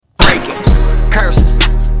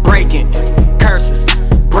breaking curses,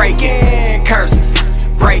 breaking curses,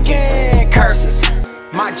 breaking curses.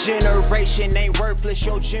 My generation ain't worthless,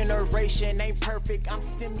 your generation ain't perfect. I'm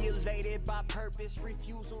stimulated by purpose,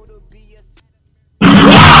 refusal to be a...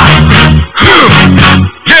 Yeah!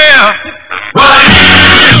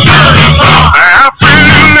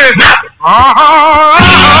 Absolutely! Yeah!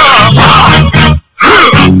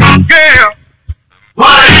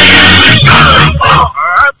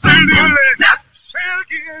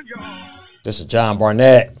 This is John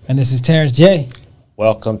Barnett. And this is Terrence J.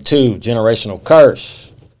 Welcome to Generational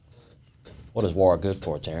Curse. What is war good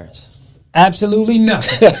for, Terrence? Absolutely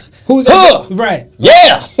nothing. Who's that? Right.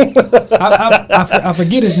 Yeah! I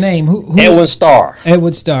forget his name. Who? Edwin Starr.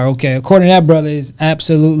 Edward Starr. Okay. According to that brother, is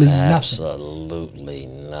absolutely nothing. Absolutely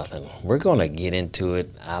nothing. We're going to get into it.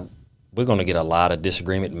 We're going to get a lot of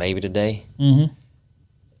disagreement maybe today. Mm-hmm.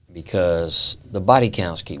 Because the body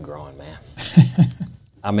counts keep growing, man.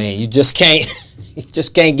 I mean, you just can't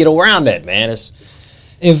get around that, man.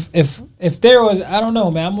 If there was, I don't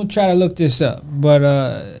know, man. I'm gonna try to look this up,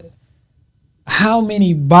 but how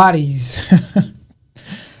many bodies,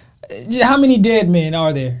 how many dead men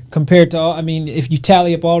are there compared to all? I mean, if you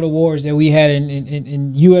tally up all the wars that we had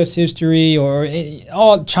in U.S. history or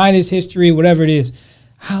all China's history, whatever it is,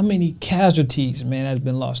 how many casualties, man, has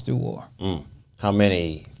been lost through war? How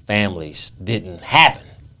many families didn't happen?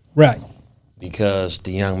 Right. Because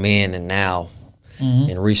the young men and now,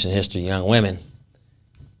 in recent history, young women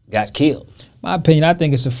got killed. My opinion, I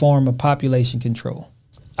think it's a form of population control.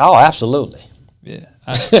 Oh, absolutely. Yeah,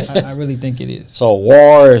 I really think it is. So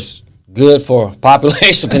war is good for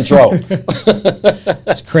population control.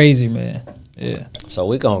 It's crazy, man. Yeah. So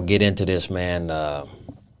we're going to get into this, man. Our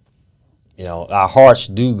hearts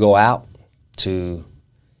do go out to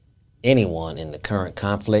anyone in the current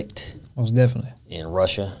conflict. Most definitely. In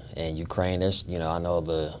Russia and Ukraine. There's, I know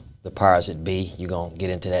the powers that be, you're going to get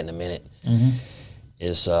into that in a minute,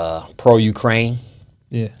 is pro-Ukraine.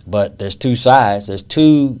 Yeah. But there's two sides. There's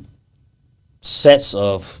two sets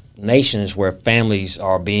of nations where families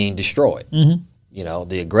are being destroyed.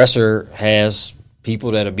 The aggressor has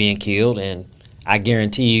people that are being killed, and I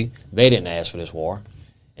guarantee you they didn't ask for this war.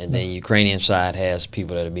 And then the Ukrainian side has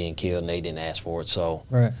people that are being killed, and they didn't ask for it. So,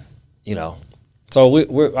 right.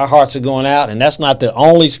 So our hearts are going out, and that's not the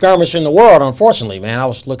only skirmish in the world, unfortunately, man. I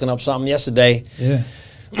was looking up something yesterday. Yeah.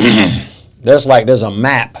 There's a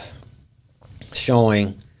map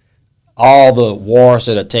showing all the wars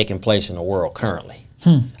that are taking place in the world currently.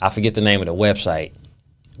 I forget the name of the website,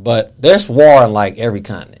 but there's war in like every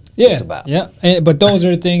continent. Yeah. Just about. Yeah. But those are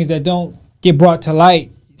the things that don't get brought to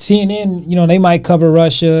light. CNN, they might cover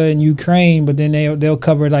Russia and Ukraine, but then they'll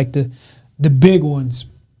cover like the big ones.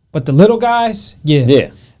 But the little guys,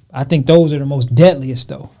 yeah. I think those are the most deadliest,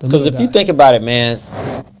 though. Because if you think about it, man,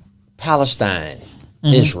 Palestine,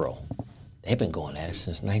 Israel, they've been going at it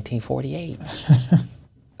since 1948.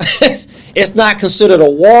 It's not considered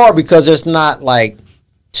a war because it's not like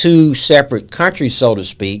two separate countries, so to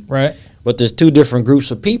speak. Right. But there's two different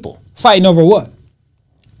groups of people. Fighting over what?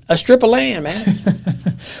 A strip of land, man.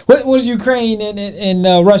 What was Ukraine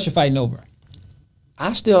and Russia fighting over?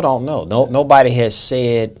 I still don't know. Nobody has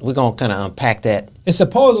said. We're going to kind of unpack that. It's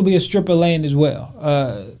supposed to be a strip of land as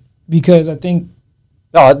well, because I think...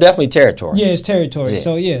 No, it's definitely territory. Yeah, it's territory. Yeah.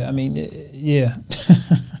 So, yeah, I mean, yeah.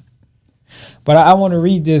 But I want to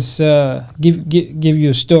read this, give you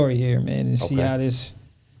a story here, man, and see how this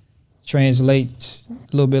translates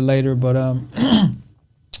a little bit later. But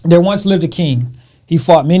there once lived a king. He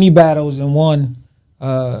fought many battles and won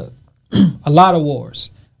a lot of wars.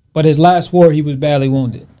 But his last war, he was badly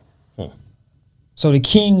wounded. So the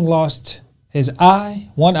king lost his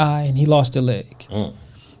one eye, and he lost a leg.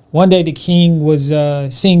 One day the king was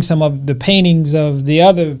seeing some of the paintings of the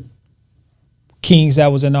other kings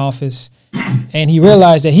that was in office, and he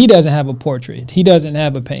realized that he doesn't have a portrait. He doesn't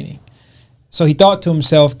have a painting. So he thought to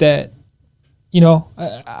himself that,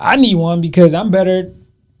 I need one because I'm better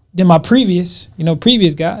than my previous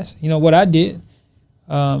guys, what I did.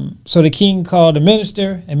 So the king called the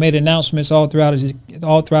minister and made announcements all throughout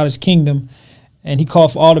his kingdom, and he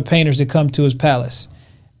called for all the painters to come to his palace.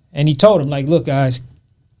 And he told them, like, look, guys,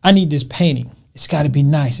 I need this painting. It's got to be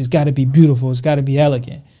nice. It's got to be beautiful. It's got to be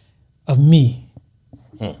elegant of me.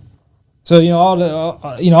 So all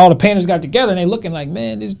the painters got together and they looking like,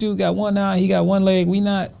 man, this dude got one eye, he got one leg. We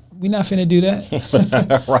not finna do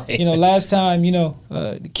that. Right. Last time,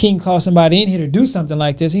 the king called somebody in here to do something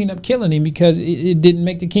like this, he ended up killing him because it didn't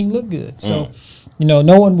make the king look good. So,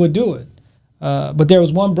 no one would do it. But there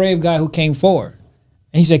was one brave guy who came forward.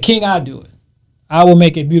 And he said, King, I'll do it. I will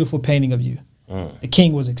make a beautiful painting of you. The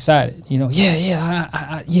king was excited.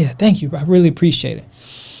 Yeah, thank you. I really appreciate it.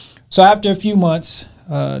 So after a few months,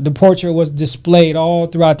 the portrait was displayed all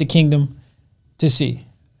throughout the kingdom to see.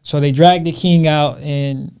 So they dragged the king out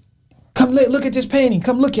and come look at this painting.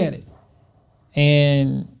 Come look at it.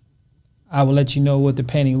 And I will let you know what the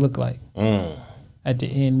painting looked like at the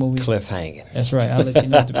end when we cliffhanging. That's right. I'll let you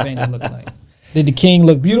know what the painting looked like. Did the king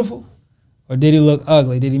look beautiful, or did he look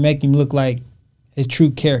ugly? Did he make him look like his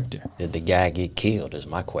true character? Did the guy get killed? Is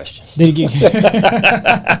my question. Did he get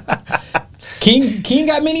King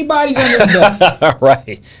got many bodies on his belt.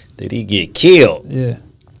 Right. Did he get killed? Yeah.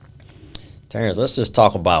 Terrence, let's just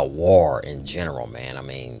talk about war in general, man. I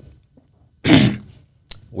mean,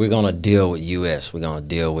 we're going to deal with U.S. We're going to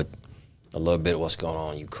deal with a little bit of what's going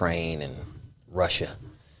on in Ukraine and Russia.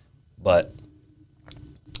 But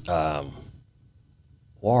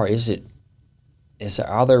war,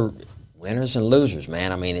 are there winners and losers,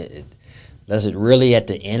 man? I mean, does it really at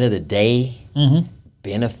the end of the day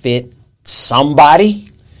benefit somebody?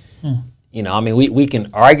 You know, I mean, we can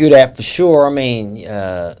argue that for sure. I mean,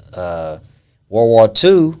 World War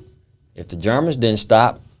II, if the Germans didn't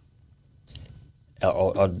stop,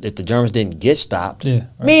 or if the Germans didn't get stopped, me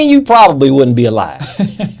and you probably wouldn't be alive.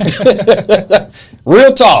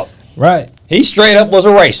 Real talk. Right. He straight up was a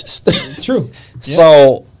racist. True. Yeah.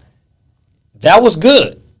 So that was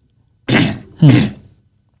good.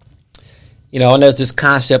 You know, and there's this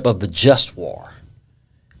concept of the just war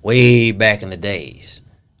way back in the days.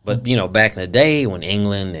 But, you know, back in the day when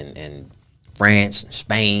England and France and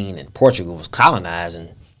Spain and Portugal was colonizing,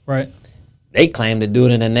 right, they claimed to do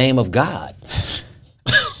it in the name of God.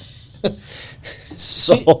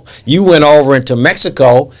 So you went over into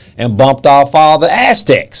Mexico and bumped off all the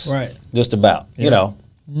Aztecs. Right. Just about, you know.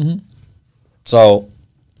 Mm-hmm. So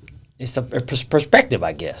it's a perspective,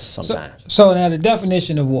 I guess, sometimes. So now the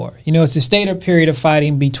definition of war, you know, it's a state or period of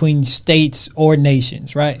fighting between states or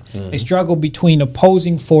nations, right? A struggle between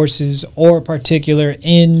opposing forces or a particular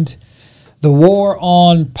end, the war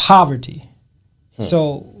on poverty.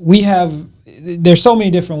 So there's so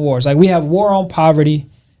many different wars. Like we have war on poverty.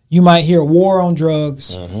 You might hear war on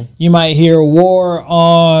drugs. You might hear war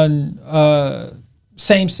on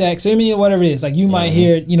same sex. I mean, whatever it is. Like you might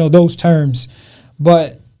hear, you know, those terms,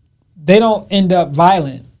 but they don't end up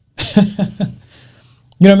violent. You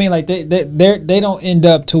know what I mean? Like they don't end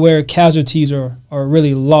up to where casualties are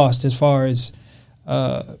really lost as far as,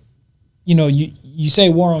 you know, you say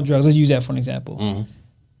war on drugs. Let's use that for an example.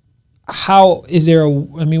 How is there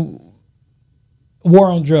war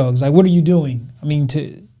on drugs? Like, what are you doing? I mean,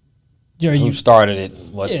 who started it?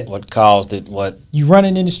 What caused it? What you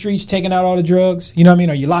running in the streets, taking out all the drugs? You know what I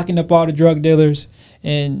mean? Are you locking up all the drug dealers?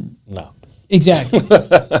 And no, exactly.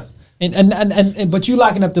 and but you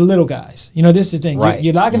locking up the little guys. You know, this is the thing. Right.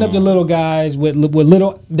 You're locking up the little guys with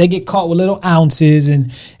little. They get caught with little ounces,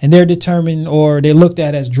 and they're determined or they're looked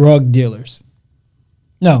at as drug dealers.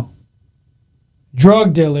 No.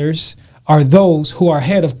 Drug dealers are those who are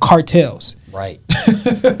head of cartels. Right.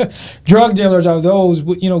 Drug dealers are those,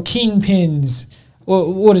 you know, kingpins.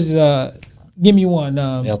 What is give me one.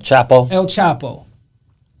 El Chapo. El Chapo.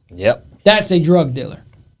 Yep. That's a drug dealer.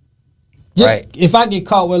 Just if I get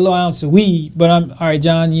caught with a little ounce of weed, but I'm all right,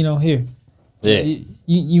 John. You know, here. Yeah.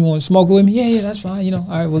 You want to smoke with me? Yeah, that's fine. You know,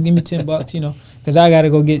 all right. Well, give me $10. You know, because I got to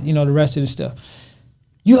go get the rest of the stuff.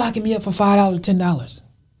 You locking me up for $5 or $10.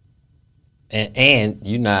 And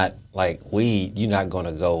you're not like weed. You're not going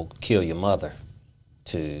to go kill your mother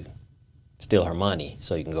to steal her money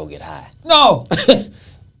so you can go get high. No.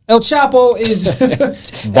 El Chapo is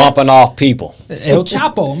bumping off people. El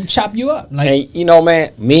Chapo, I'm gonna chop you up. Like, and you know,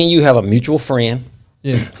 man, me and you have a mutual friend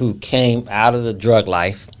Yeah. who came out of the drug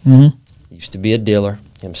life, used to be a dealer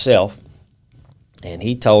himself, and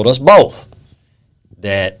he told us both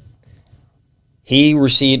that he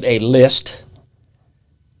received a list.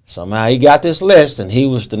 Somehow he got this list, and he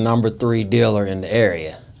was the number 3 dealer in the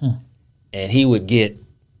area. And he would get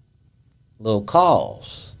little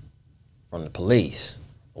calls from the police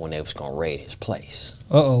when they was going to raid his place.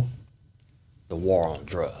 Uh-oh. The war on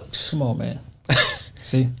drugs. Come on, man.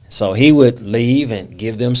 See? So he would leave and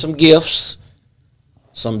give them some gifts,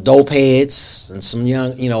 some dope heads, and some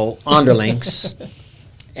young, underlings.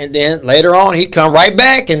 And then later on, he'd come right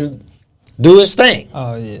back and do his thing.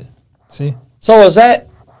 Oh, yeah. See? So is that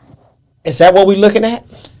what we're looking at?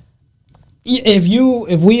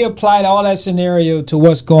 If we applied all that scenario to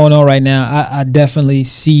what's going on right now, I definitely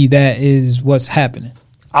see that is what's happening.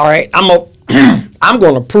 All right, I'm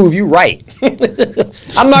going to prove you right.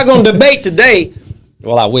 I'm not going to debate today.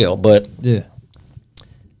 Well, I will, but yeah.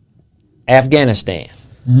 Afghanistan.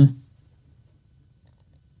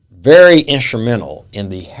 very instrumental in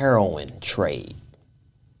the heroin trade.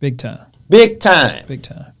 Big time. Big time. Big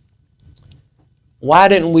time. Why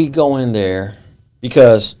didn't we go in there?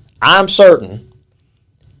 Because I'm certain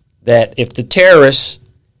that if the terrorists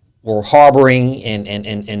were harboring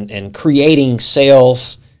and creating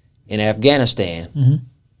cells in Afghanistan,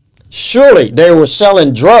 surely they were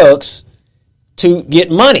selling drugs to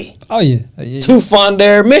get money. Oh, yeah. To fund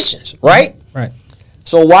their missions, right? Right.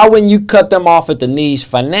 So why wouldn't you cut them off at the knees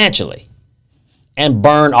financially and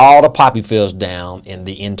burn all the poppy fields down in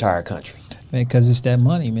the entire country? Man, because it's that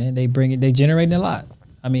money, man. They bring it. They generate a lot.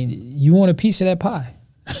 I mean, you want a piece of that pie.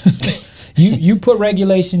 you put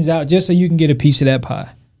regulations out just so you can get a piece of that pie.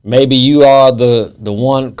 Maybe you are the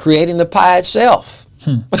one creating the pie itself.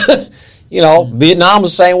 Vietnam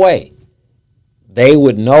was the same way. They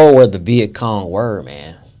would know where the Viet Cong were,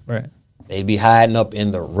 man. Right. They'd be hiding up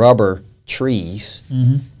in the rubber trees,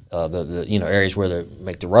 the areas where they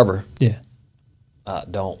make the rubber. Yeah.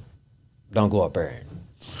 Don't go up there.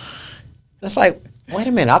 It's like, wait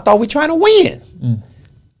a minute, I thought we were trying to win.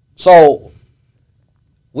 So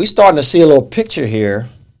we starting to see a little picture here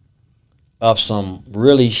of some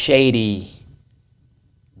really shady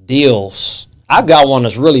deals. I've got one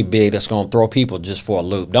that's really big that's going to throw people just for a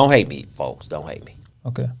loop. Don't hate me, folks. Don't hate me.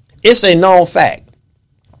 Okay. It's a known fact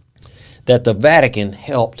that the Vatican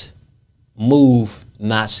helped move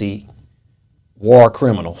Nazi war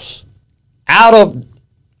criminals out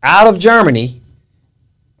of Germany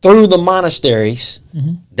through the monasteries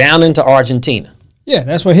down into Argentina. Yeah,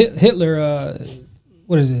 that's where Hitler.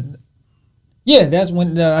 What is it? Yeah, that's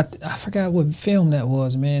when I forgot what film that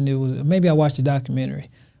was. Man, it was maybe I watched a documentary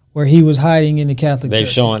where he was hiding in the Catholic They've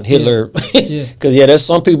Church. shown Hitler because Yeah. there's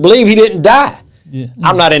some people believe he didn't die. Yeah.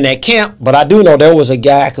 I'm not in that camp, but I do know there was a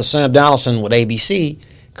guy, because Sam Donaldson with ABC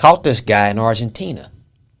caught this guy in Argentina,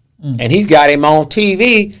 and he's got him on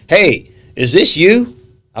TV. Hey, is this you?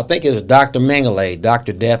 I think it was Dr. Mengele,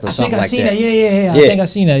 Dr. Death, or something like that. I think I seen that. Yeah. I think I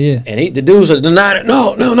seen that. Yeah. And the dudes are denying it.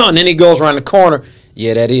 No. And then he goes around the corner.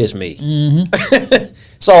 Yeah, that is me.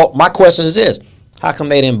 So my question is this: how come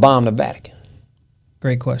they didn't bomb the Vatican?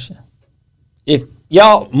 Great question. If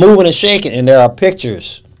y'all moving and shaking, and there are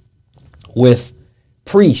pictures with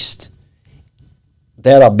priests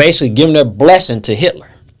that are basically giving their blessing to Hitler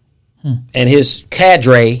and his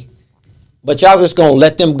cadre, but y'all just gonna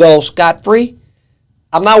let them go scot-free?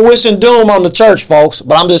 I'm not wishing doom on the church, folks,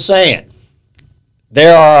 but I'm just saying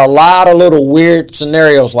there are a lot of little weird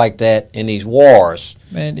scenarios like that in these wars.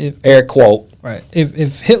 Man, Air quote. Right.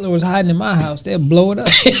 If Hitler was hiding in my house, they'd blow it up.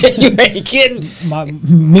 You ain't kidding. My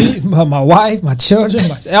wife, my children,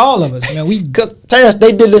 all of us. Man, Because Terrence,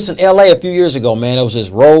 they did this in L.A. a few years ago. Man, there was this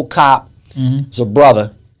road cop. It's a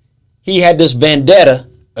brother. He had this vendetta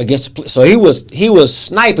against the police. So he was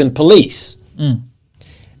sniping police.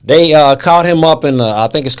 They caught him up in I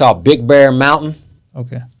think it's called Big Bear Mountain.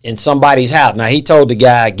 Okay. In somebody's house. Now he told the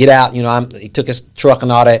guy, "Get out." He took his truck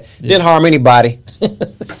and all that. Yeah. Didn't harm anybody.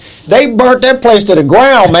 They burnt that place to the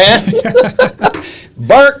ground, man.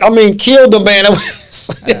 Killed the man.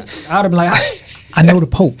 I'd have been like, I know the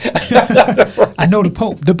Pope. I know the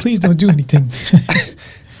Pope. Please don't do anything.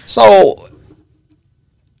 So,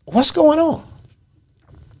 what's going on?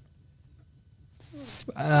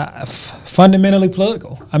 Fundamentally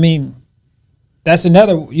political. I mean, that's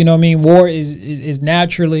another. War is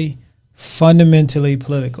naturally fundamentally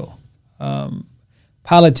political.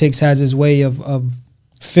 Politics has its way of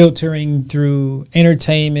filtering through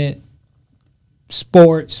entertainment,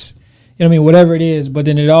 sports, whatever it is, but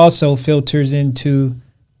then it also filters into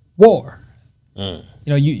war.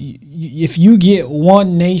 If you get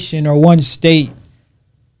one nation or one state,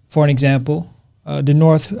 for an example, the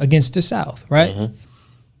North against the South, right?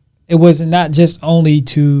 It was not just only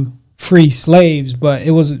to free slaves, but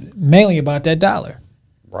it was mainly about that dollar.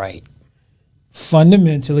 Right.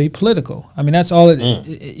 Fundamentally political. I mean, that's all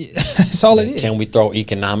that's all it is. Can we throw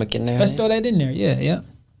economic in there? Let's throw that in there. Yeah.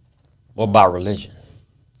 What about religion?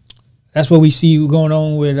 That's what we see going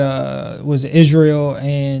on with was it Israel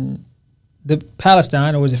and the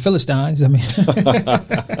Palestine, or was it Philistines? I mean,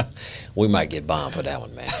 we might get bombed for that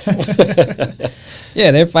one, man.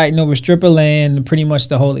 Yeah, they're fighting over strip of land, pretty much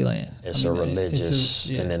the Holy Land. It's a religious,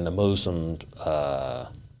 and then the Muslims,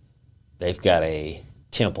 they've got a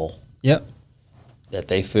temple. Yep. That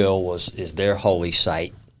they feel is their holy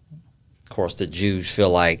site. Of course, the Jews feel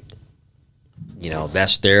like,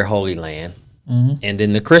 that's their holy land. And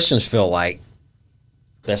then the Christians feel like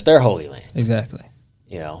that's their holy land. Exactly.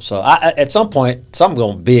 So at some point,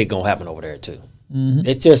 something big gonna happen over there too.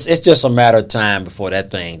 It's just a matter of time before that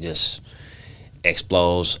thing just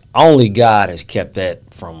explodes. Only God has kept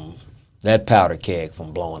that from that powder keg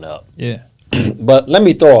from blowing up. Yeah. But let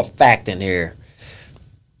me throw a fact in here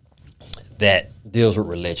that deals with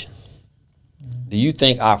religion. Do you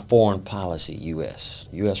think our foreign policy, U.S.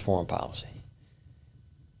 foreign policy,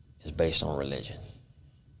 is based on religion?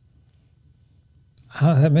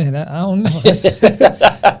 Man, I don't know.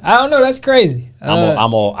 I don't know. That's crazy.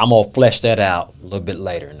 I'm gonna flesh that out a little bit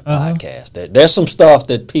later in the podcast. There's some stuff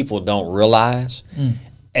that people don't realize,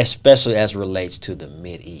 especially as it relates to the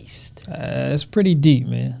Mideast. It's pretty deep,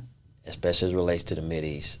 man. Especially as it relates to the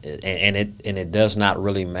Mideast, and it does not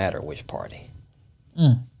really matter which party.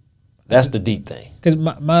 That's the deep thing. Because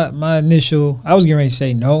my initial, I was getting ready to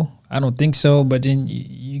say no, I don't think so, but then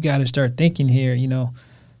you got to start thinking here, you know.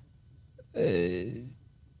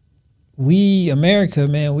 We America,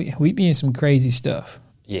 man, we be in some crazy stuff.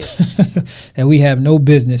 Yeah. that we have no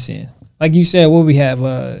business in. Like you said, what we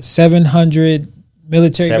have 700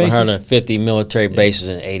 military 750 military bases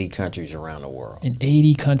in 80 countries around the world. In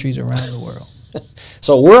 80 countries around the world.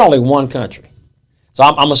 So we're only one country. So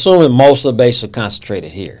I'm assuming most of the bases are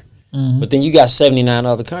concentrated here. But then you got 79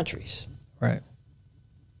 other countries. Right.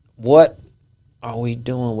 What are we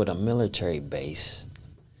doing with a military base?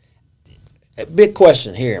 A big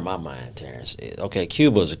question here in my mind, Terrence, is, okay,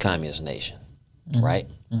 Cuba is a communist nation, right?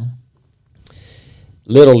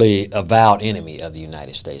 Literally avowed enemy of the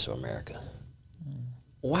United States of America.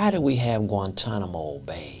 Why do we have Guantanamo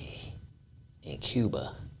Bay in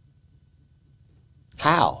Cuba?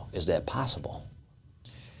 How is that possible?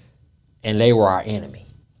 And they were our enemy.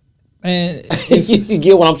 Man, you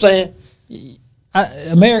get what I'm saying?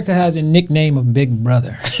 America has a nickname of Big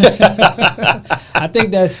Brother. I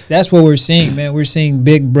think that's what we're seeing, man. We're seeing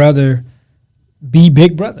Big Brother be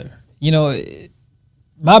Big Brother. You know,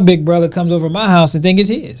 my big brother comes over my house and think it's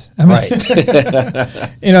his. I mean, right.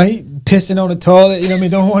 You know, he pissing on the toilet. You know what I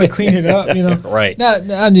mean? Don't want to clean it up. You know, right.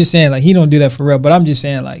 I'm just saying, like, he don't do that for real. But I'm just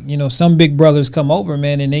saying, like, you know, some big brothers come over,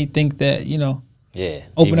 man, and they think that, you know,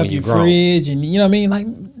 open up your fridge and, you know what I mean, like,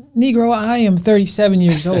 Negro, I am 37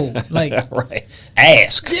 years old. Like, right.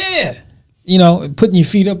 Ask. Yeah. You know, putting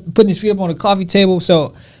his feet up on the coffee table.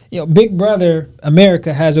 So, you know, Big Brother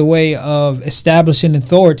America has a way of establishing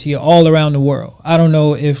authority all around the world. I don't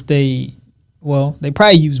know if they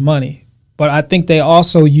probably use money, but I think they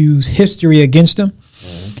also use history against them.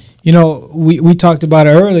 You know, we talked about it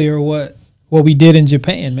earlier, what we did in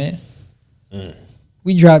Japan, man.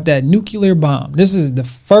 We dropped that nuclear bomb. This is the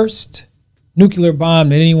first nuclear bomb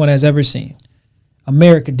that anyone has ever seen.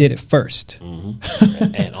 America did it first.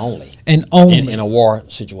 And only. And only. In a war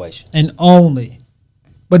situation. And only.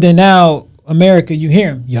 But then now, America, you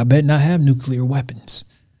hear them, y'all better not have nuclear weapons.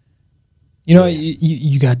 You know,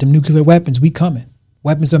 you got them nuclear weapons, we coming.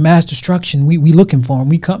 Weapons of mass destruction, we looking for them,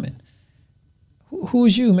 we coming. Who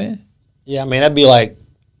is you, man? Yeah, I mean, that'd be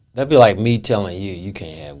like me telling you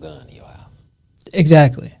can't have a gun in your house.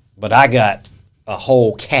 Exactly. But I got a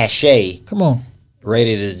whole cachet. Come on.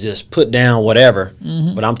 Ready to just put down whatever.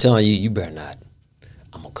 But I'm telling you, you better not.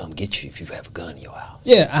 I'm going to come get you if you have a gun in your house.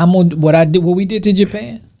 Yeah, I'm on what we did to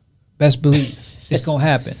Japan. Best believe it's going to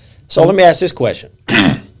happen. So let me ask this question.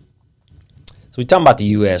 So we're talking about the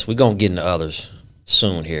U.S. We're going to get into others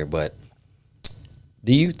soon here. But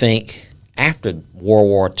do you think after World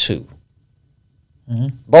War II,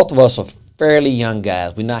 both of us are fairly young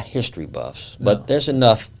guys. We're not history buffs. But there's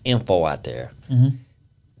enough info out there.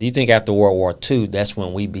 Do you think after World War II, that's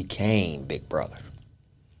when we became Big Brother?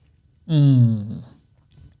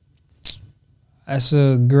 That's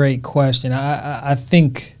a great question. I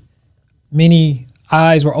think many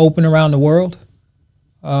eyes were open around the world.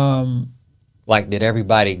 Like, did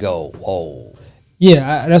everybody go, whoa?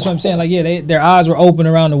 Yeah, that's what I'm saying. Like, yeah, their eyes were open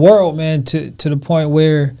around the world, man, to the point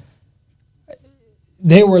where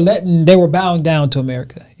they were bowing down to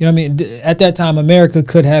America. You know what I mean? At that time, America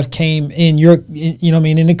could have came in Europe, you know what I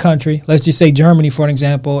mean, in the country. Let's just say Germany, for an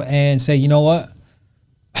example, and say, you know what?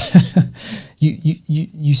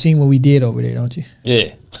 you seen what we did over there, don't you?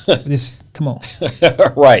 Yeah. Come on.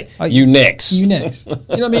 Right. You next. You next. You know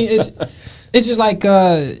what I mean? It's just like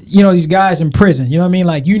you know, these guys in prison. You know what I mean?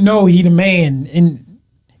 Like, you know, he the man, and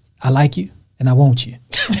I like you and I want you.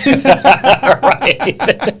 Right.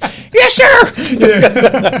 Yes, sir.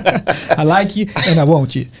 Yeah. I like you and I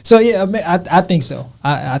want you. So yeah, I think so.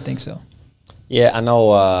 I think so. Yeah, I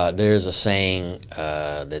know. There's a saying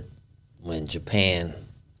that when Japan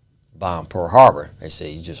bombed Pearl Harbor, they say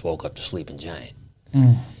you just woke up the sleeping giant.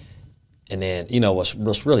 And then, you know,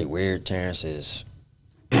 what's really weird, Terrence, is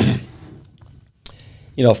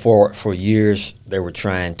you know, for years they were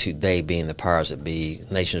trying to, they being the powers that be,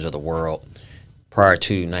 nations of the world, prior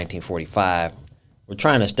to 1945, we're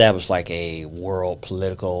trying to establish like a world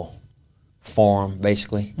political forum,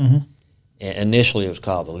 basically. Mm-hmm. And initially, it was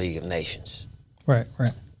called the League of Nations. Right.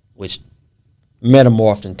 Which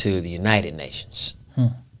metamorphed into the United Nations.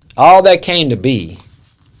 All that came to be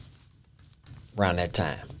around that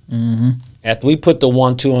time. Mm-hmm. After we put the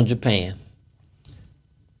 1-2 on Japan,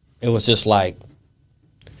 it was just like,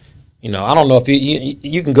 I don't know if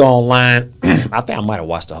you can go online. I think I might have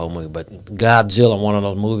watched the whole movie, but Godzilla, one of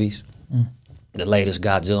those movies, the latest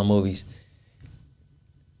Godzilla movies.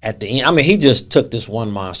 At the end, he just took this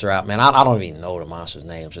one monster out, man. I don't even know the monster's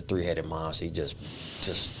name. It's a 3-headed monster. He just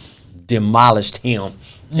demolished him.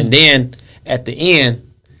 And then at the end,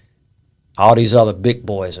 all these other big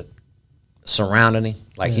boys are surrounding him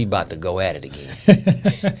like he about to go at it again.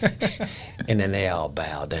 And then they all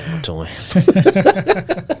bow down to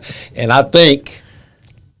him. And I think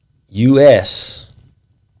U.S.,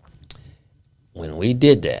 when we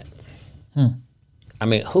did that,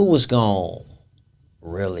 who was going to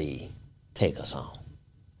really take us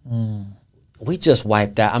on? We just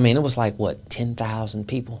wiped out. It was like, 10,000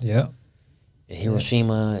 people? Yeah. In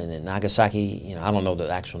Hiroshima and in Nagasaki, I don't know the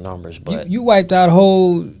actual numbers, but... You wiped out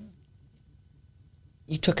whole...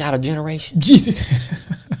 You took out a generation. Jesus.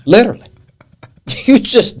 Literally. You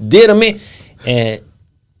just did them in. And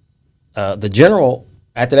the general,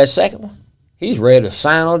 after that second one, he's ready to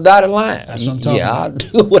sign on the dotted line. That's what I'm talking about. I'll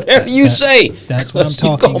do whatever you say. That's what I'm talking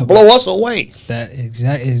about. You're going to blow us away. That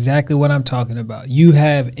exactly what I'm talking about. You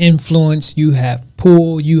have influence, you have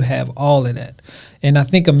pull, you have all of that. And I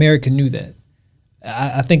think America knew that.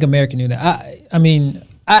 I think America knew that.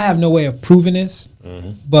 I have no way of proving this,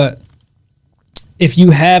 but if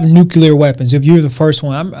you have nuclear weapons, if you're the first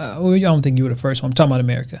one, I don't think you were the first one. I'm talking about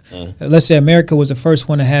America. Let's say America was the first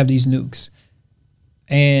one to have these nukes,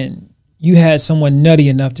 and you had someone nutty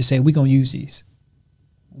enough to say, we're going to use these.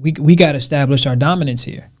 We got to establish our dominance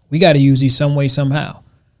here. We got to use these some way, somehow.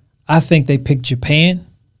 I think they picked Japan.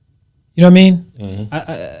 You know what I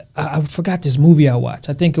mean? I forgot this movie I watched.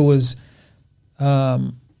 I think it was...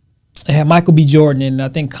 it had Michael B. Jordan in it, and I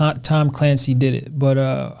think Tom Clancy did it. But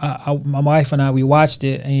my wife and I, we watched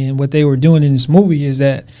it, and what they were doing in this movie is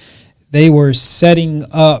that they were setting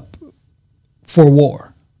up for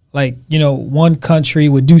war. Like, one country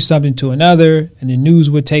would do something to another, and the news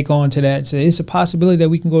would take on to that and say, it's a possibility that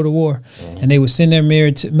we can go to war. And they would send their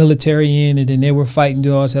military in, and then they were fighting,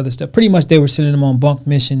 do all this other stuff. Pretty much they were sending them on bunk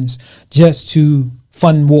missions just to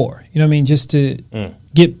fund war. You know what I mean? Just to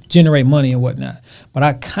generate money and whatnot. But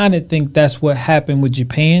I kind of think that's what happened with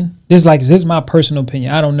Japan. This is my personal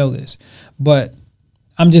opinion. I don't know this, but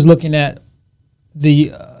I'm just looking at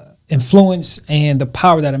the influence and the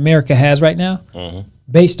power that America has right now,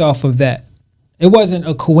 based off of that. It wasn't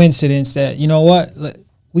a coincidence that, you know what,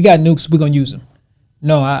 we got nukes, we're gonna use them.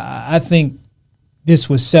 No, I think this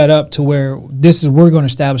was set up to where we're going to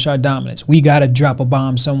establish our dominance. We got to drop a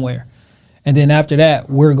bomb somewhere. And then after that,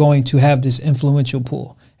 we're going to have this influential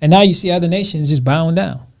pull. And now you see other nations just bowing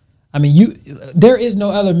down. There is no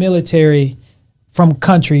other military from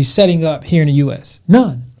countries setting up here in the U.S.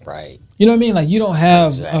 None. Right. You know what I mean? Like, you don't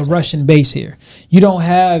have a Russian base here. You don't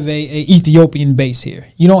have a Ethiopian base here.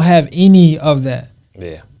 You don't have any of that.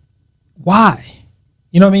 Yeah. Why?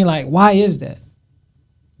 You know what I mean? Like, why is that?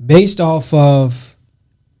 Based off of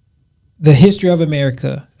the history of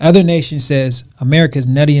America, other nations says America's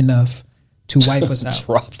nutty enough to wipe us out.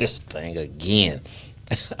 Drop this thing again.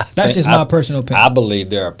 That's just my personal opinion. I believe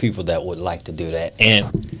there are people that would like to do that.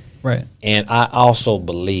 Right. And I also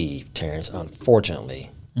believe, Terrence, unfortunately,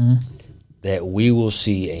 that we will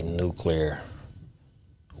see a nuclear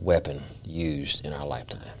weapon used in our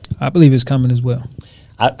lifetime. I believe it's coming as well.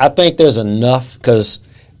 I think there's enough, because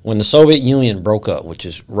when the Soviet Union broke up, which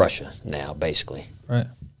is Russia now, basically, right,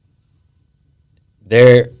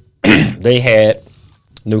 they had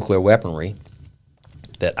nuclear weaponry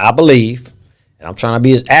that I believe, and I'm trying to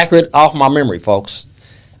be as accurate off my memory, folks,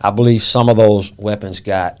 I believe some of those weapons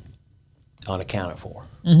got unaccounted for.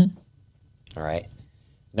 All right.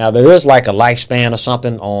 Now, there is like a lifespan or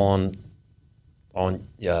something on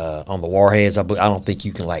the warheads. I don't think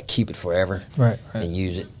you can like keep it forever and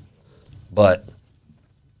use it. But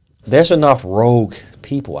there's enough rogue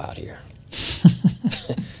people out here.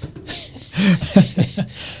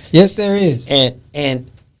 Yes, there is. And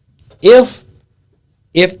if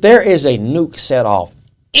there is a nuke set off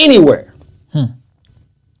anywhere,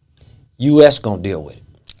 U.S. gonna deal with it.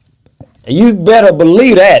 And you better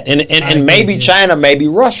believe that. And maybe China, maybe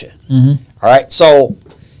Russia. All right. So,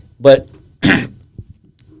 but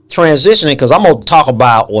transitioning, because I'm gonna talk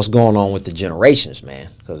about what's going on with the generations, man.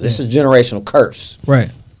 Because this is a generational curse.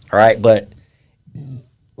 Right. All right. But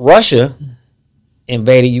Russia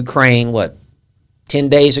invaded Ukraine, 10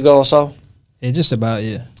 days ago or so? Yeah, just about,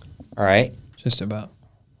 yeah. All right. Just about.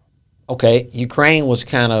 Okay, Ukraine was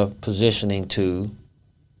kind of positioning to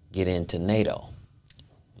get into NATO,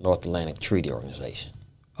 North Atlantic Treaty Organization.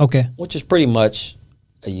 Okay. Which is pretty much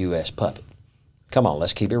a U.S. puppet. Come on,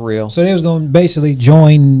 let's keep it real. So they was going to basically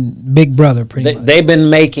join Big Brother pretty much. They've been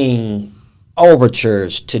making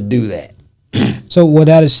overtures to do that. So would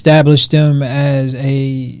that establish them as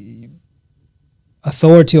a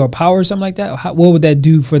authority or power or something like that? What would that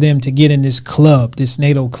do for them to get in this club, this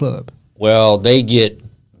NATO club? Well, they get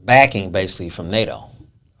backing basically from NATO,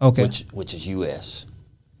 okay, which is U.S.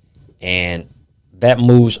 And that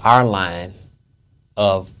moves our line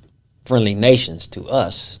of friendly nations to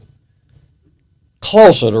us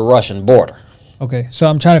closer to Russian border. Okay, so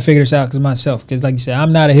I'm trying to figure this out because like you said,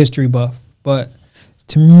 I'm not a history buff, but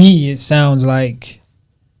to me it sounds like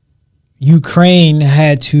Ukraine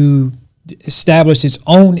had to establish its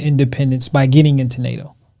own independence by getting into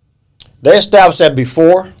NATO. They established that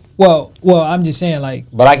before. Well, I'm just saying, like.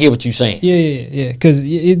 But I get what you're saying. Yeah. Because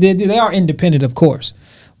they are independent, of course,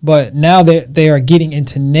 but now that they are getting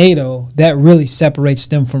into NATO, that really separates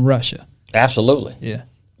them from Russia. Absolutely. Yeah.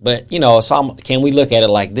 But can we look at it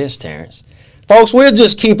like this, Terrence? Folks, we're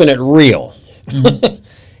just keeping it real. Mm-hmm.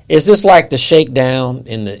 Is this like the shakedown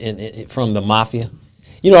from the mafia?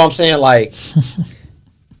 You know what I'm saying? Like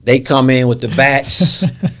they come in with the bats.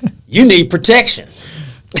 You need protection.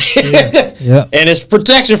 Yeah. And it's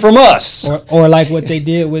protection from us. Or like what they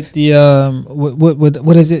did with the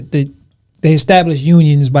what is it? They established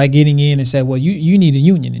unions by getting in and said, well, you need a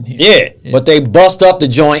union in here. Yeah. But they bust up the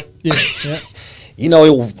joint. Yeah.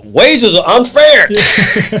 Wages are unfair.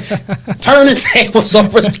 Turning tables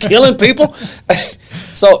over, killing people.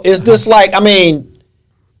 So is this like, I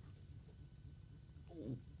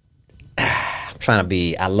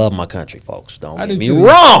love my country, folks. Don't get me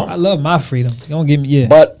wrong. I love my freedom. Don't get me, yeah.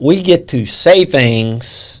 But we get to say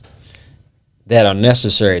things that are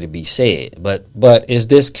necessary to be said. But is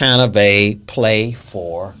this kind of a play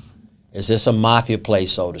is this a mafia play,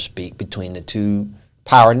 so to speak, between the two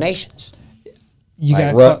power nations? You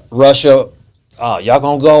like got Russia, y'all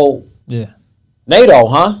gonna go NATO,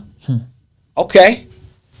 huh? Okay.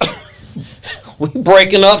 We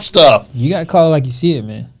breaking up stuff. You got to call it like you see it,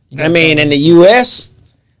 man. In the U.S.,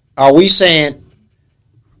 are we saying,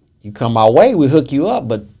 you come our way, we hook you up,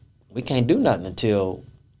 but we can't do nothing until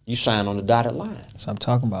you sign on the dotted line? That's what I'm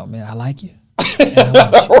talking about, man. I like you.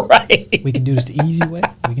 Right. We can do this the easy way.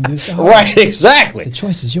 We can do this the hard way. Right, exactly. The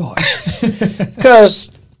choice is yours.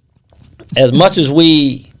 Because as much as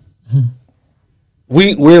we're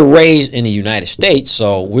raised in the United States,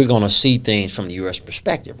 so we're going to see things from the U.S.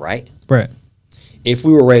 perspective, right? Right. If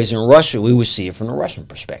we were raised in Russia, we would see it from the Russian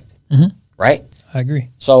perspective, right? I agree.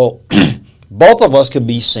 So both of us could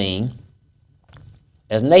be seen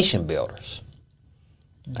as nation builders.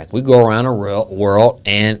 Like we go around the world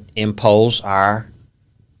and impose our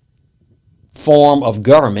form of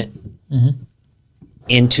government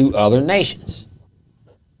into other nations.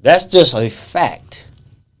 That's just a fact,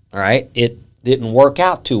 all right? It didn't work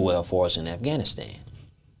out too well for us in Afghanistan.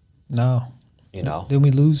 No. Didn't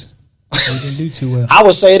we lose? We didn't do too well. I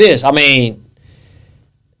would say this.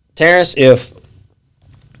 Terrence, if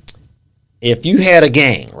you had a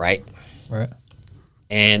gang, right? Right.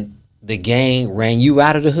 And the gang ran you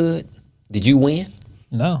out of the hood, did you win?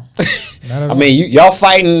 No. Not at all. Y'all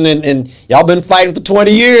fighting and y'all been fighting for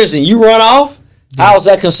 20 years and you run off? Yeah. How is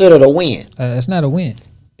that considered a win? It's not a win.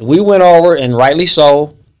 We went over, and rightly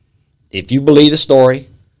so, if you believe the story,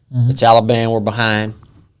 the Taliban were behind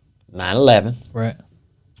 9/11. Right.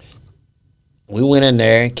 We went in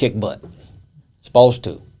there and kicked butt. Supposed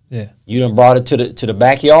to. Yeah. You done brought it to the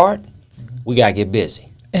backyard. We gotta get busy.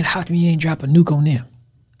 And how come you ain't drop a nuke on them?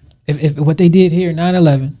 If what they did here,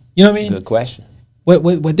 9/11, you know what I mean? Good question.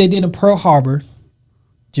 What they did in Pearl Harbor,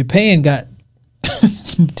 Japan got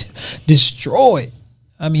destroyed.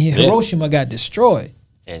 Hiroshima got destroyed.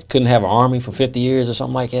 And couldn't have an army for 50 years or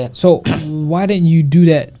something like that. So why didn't you do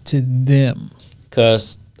that to them?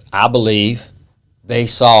 Because I believe they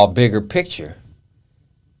saw a bigger picture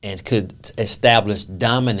and could establish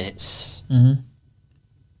dominance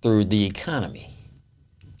through the economy.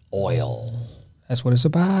 Oil. That's what it's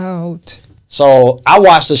about. So I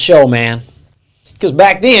watched the show, man. Because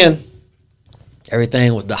back then,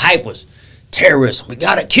 the hype was terrorism. We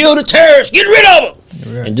got to kill the terrorists. Get rid of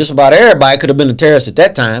them. Right. And just about everybody could have been a terrorist at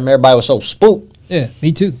that time. Everybody was so spooked. Yeah,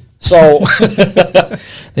 me too. So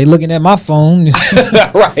they looking at my phone.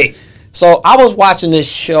 Right. So I was watching this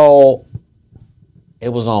show. It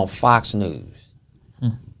was on Fox News.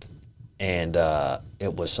 And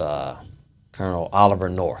it was Colonel Oliver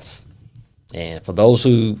North. And for those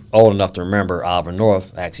who old enough to remember, Oliver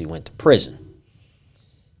North actually went to prison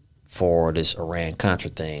for this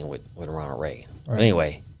Iran-Contra thing with Ronald Reagan. Right. But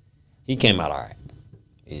anyway, he came out all right.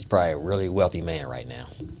 He's probably a really wealthy man right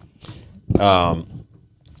now.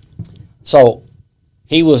 So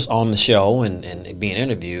he was on the show and being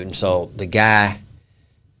interviewed, and so the guy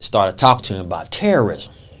started talking to him about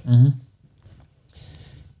terrorism. Mm-hmm.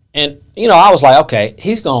 And, I was like, okay,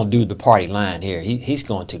 he's going to do the party line here. He's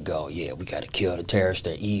going to go, yeah, we got to kill the terrorists.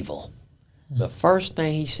 They're evil. Mm. The first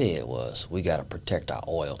thing he said was, we got to protect our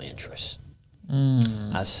oil interests.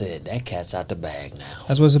 Mm. I said, that cat's out the bag now.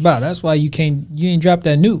 That's what it's about. That's why you ain't dropped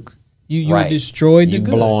that nuke. You right. destroyed the goods.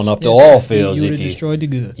 You blowing up the oil fields. You destroyed the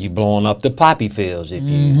goods. You blowing up the poppy fields if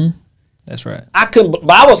you. That's right. I couldn't,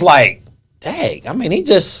 but I was like, dang, I mean, he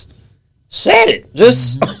just said it.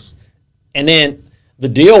 Just, and then the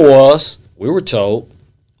deal was, we were told,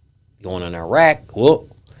 going in Iraq,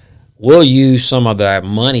 we'll use some of that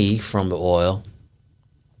money from the oil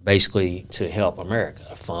basically to help America,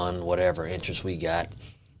 to fund whatever interest we got.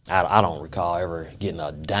 I don't recall ever getting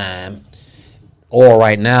a dime. Oil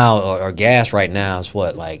right now, or gas right now is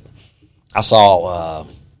what, like, I saw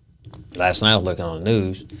last night I was looking on the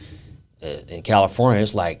news, in California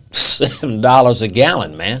it's like $7 a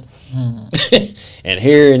gallon, man. And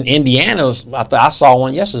here in Indiana, I saw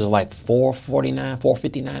one yesterday, like $4.49,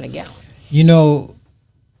 $4.59 a gallon.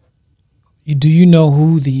 Do you know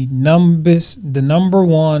who the number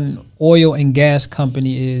one oil and gas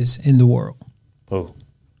company is in the world? Who?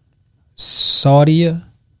 Saudi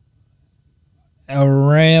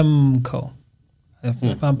Aramco.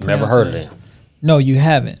 If I'm never heard of them. No, you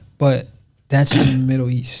haven't. But that's in the Middle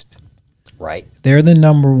East. Right. They're the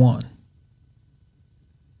number one.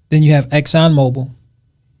 Then you have ExxonMobil,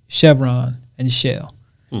 Chevron, and Shell.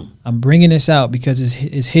 I'm bringing this out because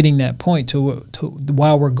it's hitting that point to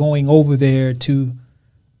while we're going over there to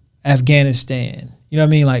Afghanistan. You know what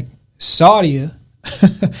I mean? Like Saudi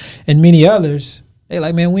and many others, they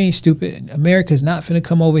like, man, we ain't stupid. America's not finna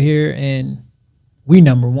come over here and we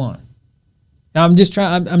number one. Now I'm just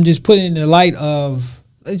putting it in the light of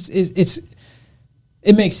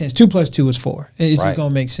it makes sense. 2 + 2 is 4. It's just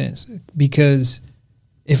gonna make sense because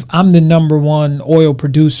if I'm the number one oil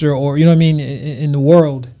producer, or you know what I mean, in the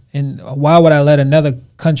world, and why would I let another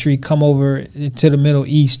country come over to the Middle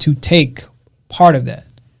East to take part of that?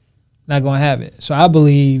 Not gonna have it. So I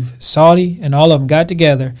believe Saudi and all of them got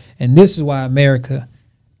together, and this is why America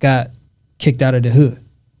got kicked out of the hood.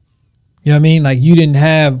 You know what I mean? Like, you didn't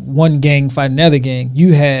have one gang fighting another gang.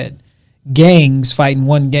 You had gangs fighting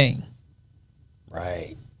one gang.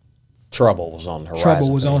 Right. Trouble was on the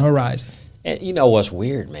horizon. On horizon. And you know what's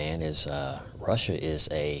weird, man, is Russia is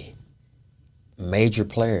a major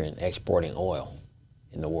player in exporting oil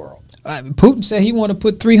in the world. Putin said he want to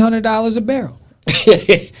put $300 a barrel.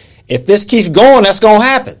 If this keeps going, that's going to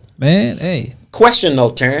happen. Man, hey. Question though,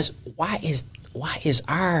 Terrence, why is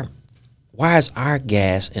our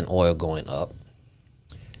gas and oil going up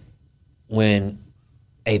when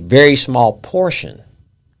a very small portion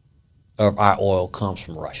of our oil comes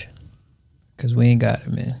from Russia? Because we ain't got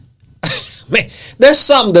it, man. Man, there's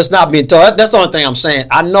something that's not being told. That's the only thing I'm saying.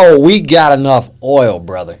 I know we got enough oil,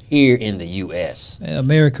 brother, here in the U.S.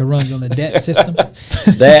 America runs on a debt system.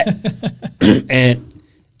 And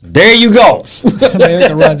there you go.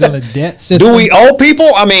 America runs on a debt system. Do we owe people?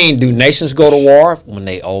 I mean, do nations go to war when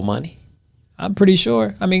they owe money? I'm pretty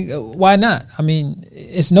sure. I mean, why not? I mean,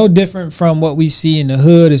 it's no different from what we see in the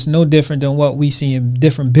hood. It's no different than what we see in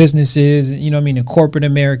different businesses. You know what I mean? In corporate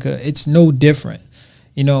America, it's no different.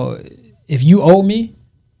 You know, if you owe me,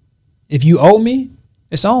 it's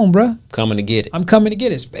on, bruh. Coming to get it. I'm coming to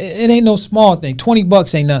get it. It ain't no small thing.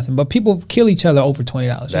 $20 ain't nothing, but people kill each other over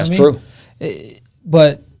 $20. That's true.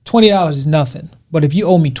 But $20 is nothing. But if you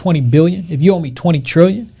owe me $20 billion, if you owe me $20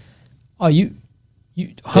 trillion, you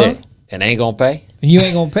Yeah. And ain't gonna pay? And you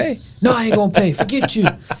ain't gonna pay? No, I ain't gonna pay. Forget you.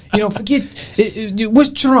 You know, forget. What's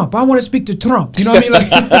Trump? I want to speak to Trump. You know what I mean?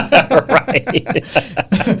 Like,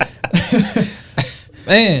 right.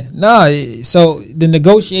 Man, no. So the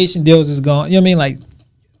negotiation deals is gone. You know what I mean? Like,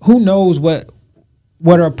 who knows what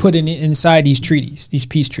are put inside these treaties, these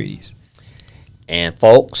peace treaties? And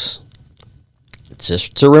folks,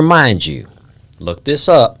 just to remind you, look this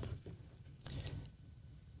up.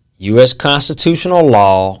 U.S. constitutional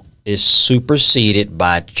law is superseded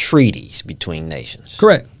by treaties between nations.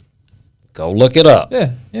 Correct. Go look it up.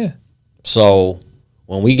 Yeah. So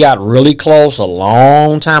when we got really close a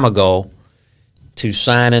long time ago to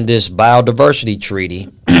signing this biodiversity treaty,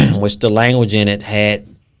 which the language in it had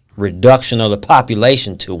reduction of the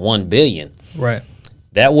population to 1 billion. Right.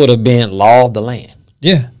 That would have been law of the land.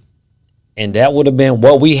 Yeah. And that would have been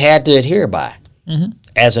what we had to adhere by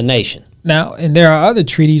as a nation. Now, and there are other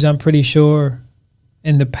treaties, I'm pretty sure,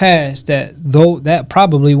 in the past that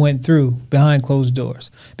probably went through behind closed doors.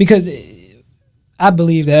 Because I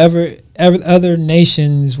believe that other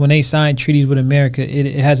nations, when they sign treaties with America,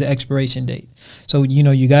 it has an expiration date. So,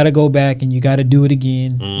 you got to go back and you got to do it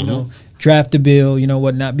again, draft a bill,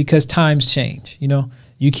 whatnot, because times change.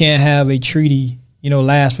 You can't have a treaty,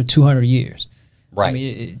 last for 200 years. Right. I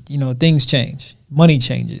mean, things change. Money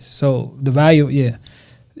changes. So the value, yeah.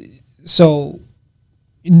 So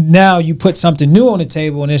now you put something new on the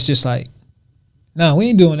table and it's just like, no, we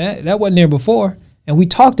ain't doing that. That wasn't there before. And we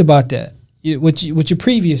talked about that with your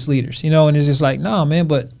previous leaders, and it's just like, no, man,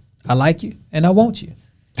 but I like you and I want you.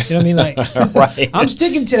 You know what I mean? Like, right. I'm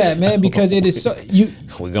sticking to that, man, because it is so.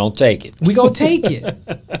 We're going to take it. We're going to take it.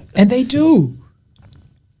 And they do.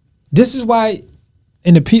 This is why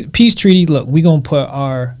in the peace treaty, look, we're going to put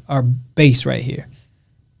our base right here.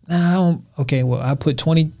 I put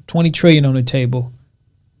 20 trillion on the table.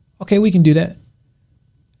 Okay, we can do that.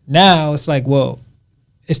 Now it's like, well,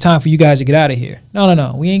 it's time for you guys to get out of here.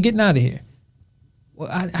 No, we ain't getting out of here. Well,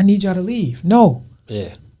 I need y'all to leave. No.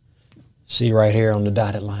 Yeah. See right here on the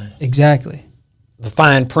dotted line. Exactly. The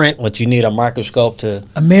fine print, what you need a microscope to.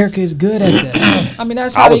 America is good at that. I mean,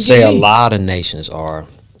 that's how I would say a lot of nations are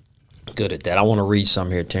good at that. I want to read some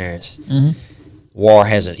here, Terrence. War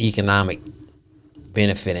has an economic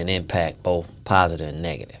benefit and impact, both positive and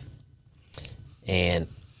negative. And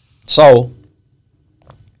so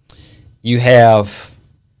you have,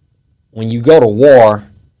 when you go to war,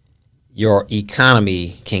 your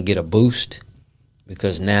economy can get a boost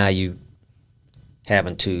because now you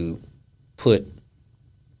having to put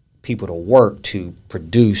people to work to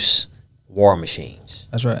produce war machines.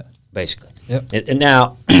 That's right. Basically. Yep. And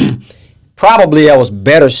now, probably that was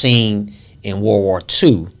better seen in World War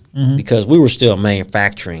II because we were still a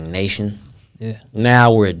manufacturing nation. Yeah.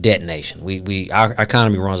 Now we're a debt nation. Our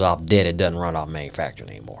economy runs off debt. It doesn't run off manufacturing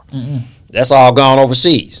anymore. That's all gone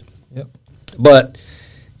overseas. Yep. But,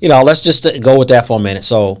 let's just go with that for a minute.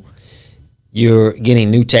 So you're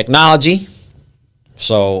getting new technology.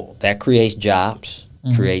 So that creates jobs,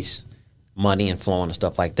 creates money and flowing and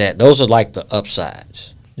stuff like that. Those are like the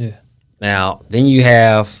upsides. Yeah. Now, then you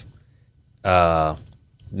have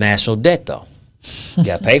national debt, though. You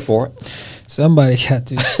got to pay for it. Somebody got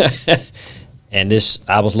to. And this,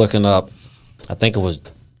 I was looking up, I think it was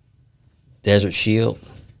Desert Shield.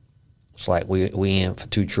 It's like we in for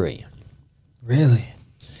 $2 trillion. Really?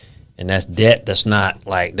 And that's debt that's not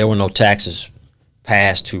like, there were no taxes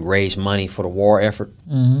passed to raise money for the war effort.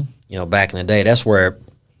 Back in the day, that's where,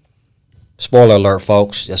 spoiler alert,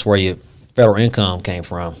 folks, that's where your federal income came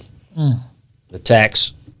from. The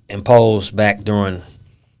tax imposed back during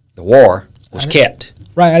the war was kept.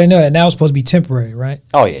 Right, I didn't know that. Now it's supposed to be temporary, right?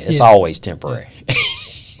 Oh, yeah, it's always temporary. Yeah.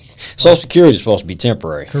 Social Security is supposed to be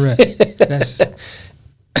temporary. Correct.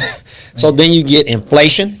 So then you get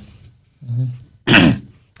inflation.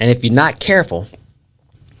 And if you're not careful,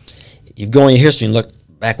 you go in your history and look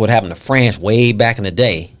back what happened to France way back in the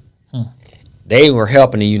day. They were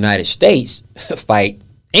helping the United States fight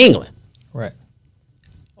England. Right.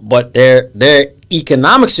 But their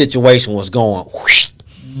economic situation was going whoosh.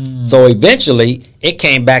 So eventually it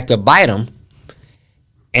came back to bite them,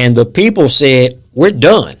 and the people said, we're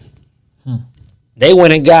done. They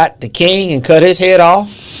went and got the king and cut his head off.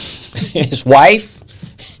 His wife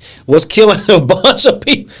was killing a bunch of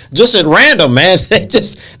people just at random, man.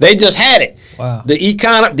 They just had it. Wow.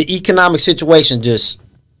 The economic situation just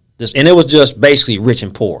and it was just basically rich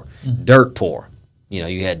and poor, dirt poor.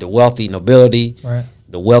 You had the wealthy nobility, right,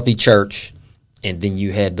 the wealthy church, and then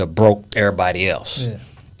you had the broke everybody else. Yeah.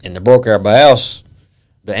 And the broke everybody else,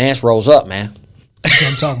 the ants rose up, man. That's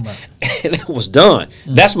what I'm talking about. And it was done.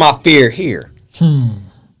 That's my fear here.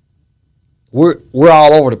 We're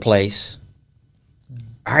all over the place.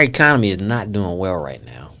 Our economy is not doing well right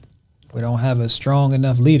now. We don't have a strong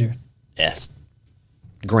enough leader. Yes.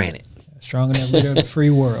 Granted. A strong enough leader of the free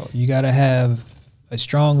world. You got to have a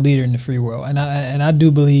strong leader in the free world. And I do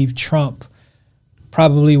believe Trump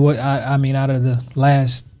probably out of the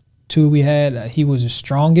last two we had, he was the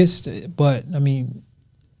strongest, but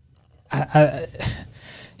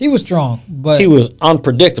he was strong, but he was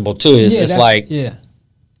unpredictable too. It's like, yeah,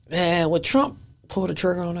 man, would Trump pull the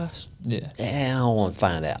trigger on us? Yeah, I don't want to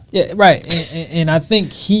find out. Yeah, right. And I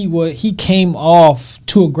think he came off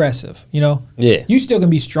too aggressive. Yeah, you still can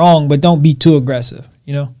be strong, but don't be too aggressive.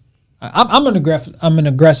 I'm an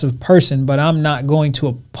aggressive person, but I'm not going to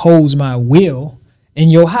oppose my will in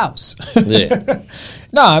your house. Yeah.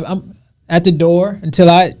 No, I'm at the door until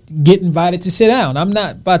I get invited to sit down. I'm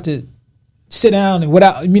not about to sit down and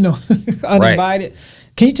without, uninvited. Right.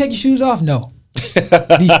 Can you take your shoes off? No.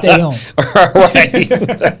 These stay on. Right.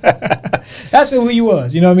 That's who he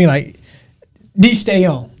was. You know what I mean? Like, these stay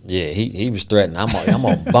on. Yeah, he was threatening. I'm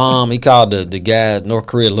gonna bomb. He called the guy North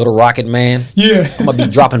Korea Little Rocket Man. Yeah. I'm gonna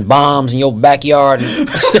be dropping bombs in your backyard.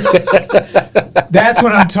 That's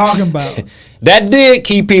what I'm talking about. That did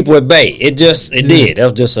keep people at bay. It did. That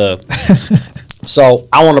was just a. So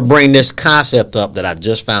I want to bring this concept up that I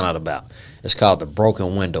just found out about. It's called the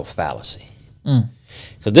broken window fallacy.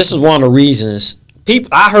 So this is one of the reasons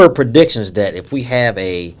I heard predictions that if we have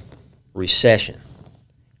a recession,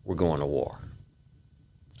 we're going to war.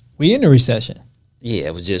 We in a recession. Yeah,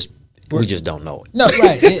 it was just we just don't know it. No,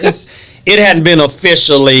 right. It hadn't been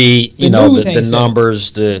officially, the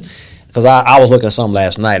numbers. Because I was looking at something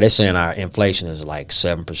last night. They're saying our inflation is like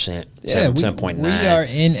 7%, 7.9. We are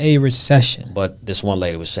in a recession. But this one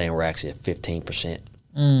lady was saying we're actually at 15%.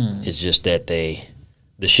 It's just that the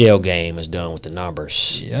shell game is done with the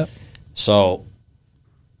numbers. Yep. So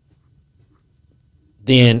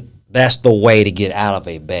then that's the way to get out of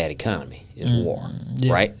a bad economy is war,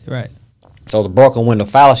 right? Right. So the broken window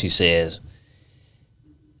fallacy says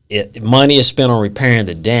if money is spent on repairing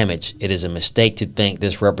the damage, it is a mistake to think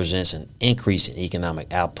this represents an increase in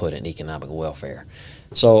economic output and economic welfare.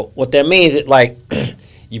 So what that means is like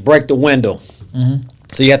you break the window,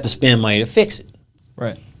 so you have to spend money to fix it.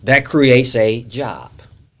 Right. That creates a job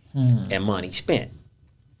and money spent.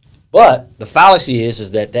 But the fallacy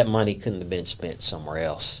is that money couldn't have been spent somewhere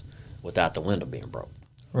else without the window being broke.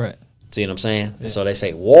 Right. See what I'm saying? Yeah. And so they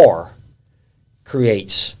say war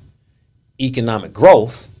creates economic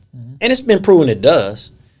growth, and it's been proven it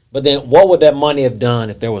does. But then what would that money have done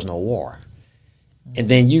if there was no war? And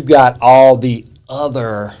then you got all the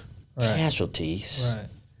other casualties. Right.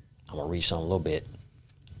 I'm going to read something a little bit.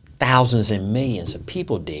 Thousands and millions of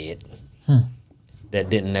people dead that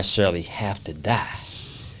didn't necessarily have to die.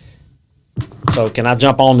 So can I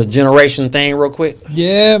jump on the generation thing real quick?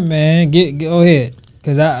 Yeah, man. Go ahead.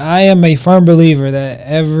 Because I am a firm believer that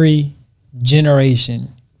every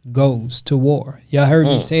generation goes to war. Y'all heard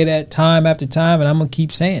me say that time after time, and I'm going to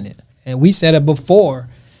keep saying it. And we said it before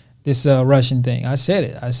this Russian thing. I said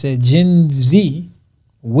it. I said Gen Z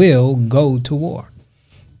will go to war.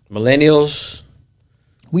 Millennials.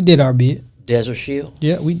 We did our bit. Desert Shield.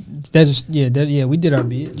 Yeah, we did our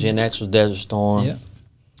bit. Gen X was Desert Storm. Yeah.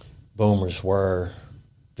 Boomers were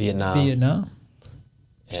Vietnam.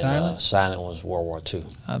 And Silent was World War II.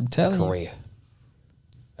 I'm telling you. Korea.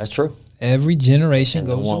 That's true. Every generation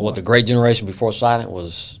goes to war. What the great generation before Silent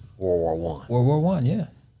was World War I. World War I, yeah.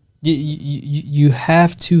 You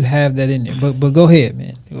have to have that in there. But go ahead,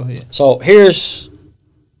 man. Go ahead. So here's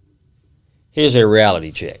a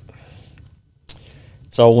reality check.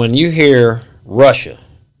 So when you hear Russia,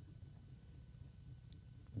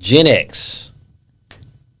 Gen X,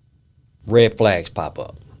 red flags pop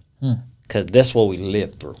up. Because that's what we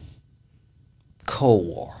lived through. Cold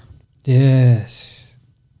War. Yes.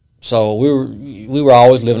 So we were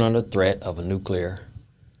always living under threat of a nuclear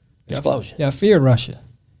explosion. Yeah, I feared Russia.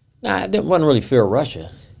 Nah, I wasn't really fear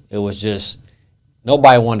Russia. It was just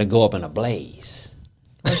nobody wanted to go up in a blaze.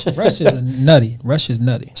 Russia's nutty. Russia's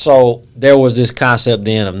nutty. So there was this concept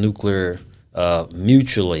then of nuclear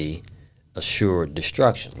mutually assured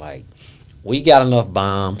destruction. Like, we got enough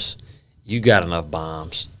bombs, you got enough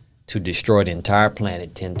bombs to destroy the entire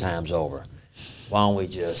planet 10 times over. Why don't we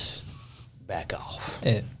just back off?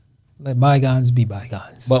 Yeah. Let bygones be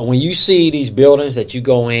bygones. But when you see these buildings that you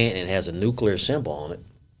go in and it has a nuclear symbol on it,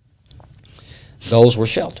 those were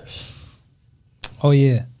shelters. Oh,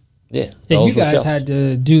 yeah. Yeah. Yeah, you guys had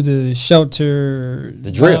to do the shelter. The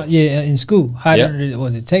drill. In school. Under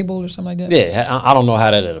was it table or something like that? Yeah, I don't know how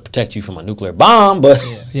that'll protect you from a nuclear bomb, but...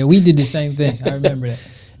 Yeah, we did the same thing. I remember that.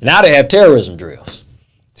 Now they have terrorism drills.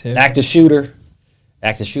 Active shooter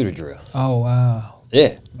drill. Oh, wow.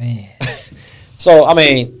 Yeah. Man. So, I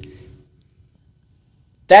mean,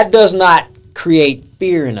 that does not create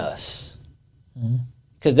fear in us.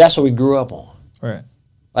 Because that's what we grew up on. Right.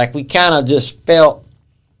 Like, we kind of just felt,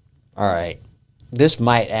 all right, this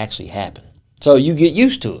might actually happen. So you get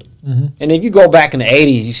used to it. And if you go back in the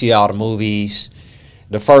 80s, you see all the movies.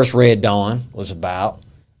 The first Red Dawn was about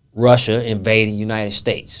Russia invading the United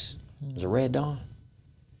States. Was it Red Dawn?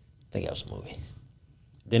 I think that was a movie.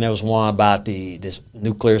 Then there was one about this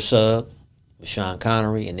nuclear sub with Sean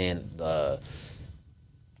Connery, and then the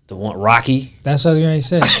one Rocky. That's what I was going to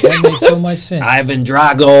say. That makes so much sense. Ivan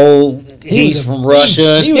Drago, he's from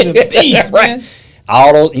Russia. He was a beast, man.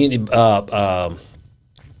 All those,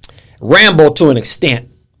 Rambo to an extent.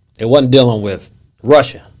 It wasn't dealing with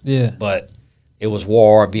Russia. Yeah. But, it was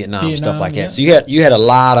war, Vietnam, stuff like that. So you had a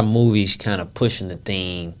lot of movies kind of pushing the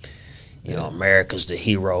theme. You know, America's the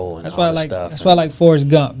hero and all that stuff. That's why I like Forrest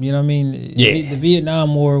Gump. You know what I mean? Yeah. The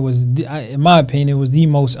Vietnam War was, in my opinion, was the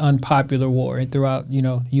most unpopular war throughout,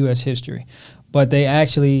 U.S. history. But they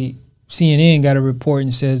actually, CNN got a report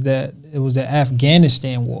and says that it was the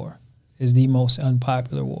Afghanistan War is the most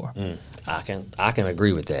unpopular war. I can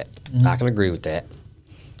agree with that. I can agree with that.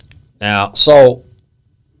 Now, so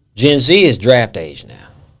Gen Z is draft age now.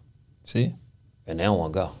 See? And they don't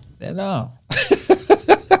want to go. No.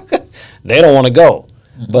 They don't want to go.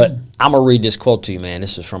 But I'm going to read this quote to you, man.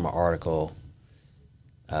 This is from an article.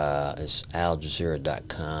 It's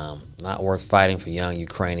AlJazeera.com. Not worth fighting for young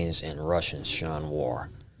Ukrainians and Russians shun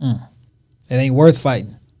war. It ain't worth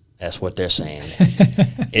fighting. That's what they're saying.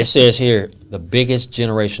 It says here, the biggest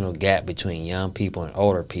generational gap between young people and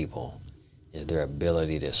older people is their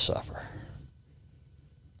ability to suffer.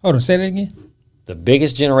 Hold on, say that again. The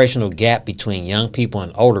biggest generational gap between young people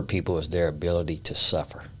and older people is their ability to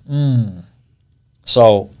suffer.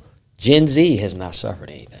 So Gen Z has not suffered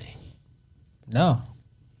anything. No.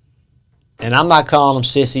 And I'm not calling them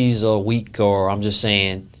sissies or weak, or I'm just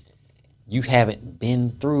saying you haven't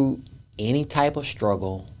been through any type of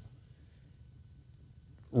struggle,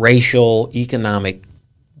 racial, economic,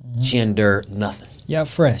 gender, nothing. Y'all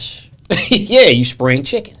fresh. Yeah, you spring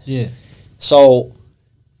chicken. Yeah. So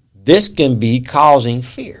this can be causing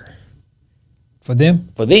fear. For them?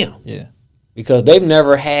 For them. Yeah. Because they've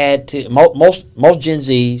never had to, most Gen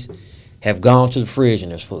Zs have gone to the fridge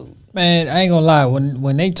and there's food. Man, I ain't gonna lie.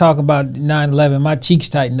 When they talk about 9/11, my cheeks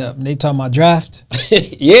tighten up. And they talk about draft.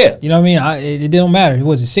 Yeah. You know what I mean? It don't matter.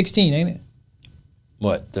 Was it 16, ain't it?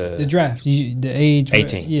 What? The draft. The age.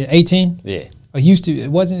 18. Yeah, 18? Yeah.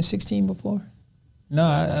 It wasn't 16 before? No.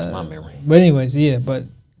 That's my memory. But anyways, yeah. But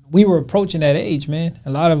we were approaching that age, man.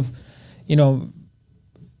 A lot of,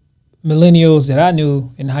 millennials that I knew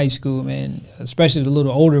in high school, man, especially the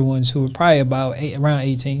little older ones who were probably around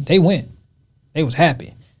 18, they went. They was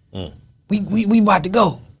happy. We about to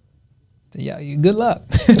go. So, yeah, good luck.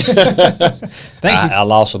 Thank you. I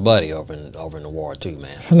lost a buddy over in the war too,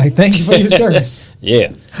 man. Like, thank you for your service.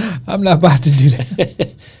 Yeah. I'm not about to do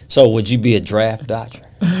that. So would you be a draft dodger?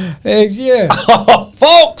 Heck yeah.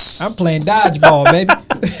 Folks! I'm playing dodgeball, baby.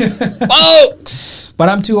 Folks! But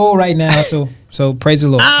I'm too old right now, so praise the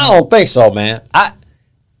Lord. I don't think so, man.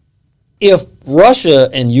 If Russia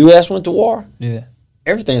and U.S. went to war, yeah,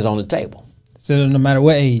 everything's on the table. So no matter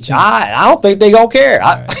what age. Huh? I don't think they're going to care.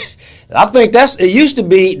 Right. I think it used to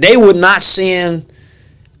be, they would not send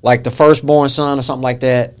like the firstborn son or something like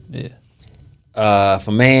that. Yeah. If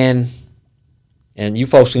a man, and you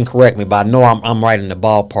folks can correct me, but I know I'm right in the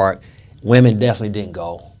ballpark, women definitely didn't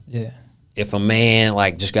go. Yeah. If a man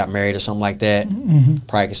like just got married or something like that,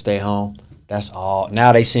 probably could stay home. That's all.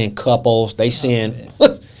 Now they send couples. They send.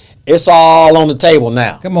 It's all on the table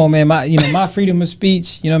now. Come on, man. My freedom of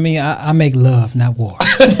speech. You know what I mean. I make love, not war.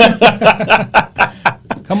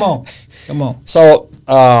 Come on. So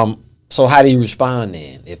how do you respond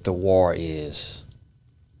then if the war is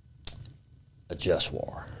a just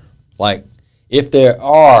war? Like if there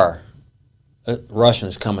are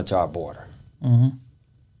Russians coming to our border,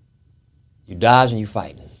 you dodging, you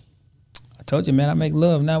fighting. I told you, man. I make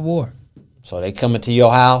love, not war. So they coming to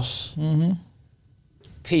your house.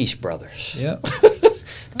 Peace, brothers. Yep.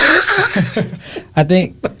 I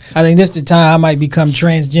think this the time I might become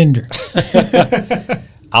transgender.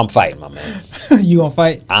 I'm fighting, my man. You gonna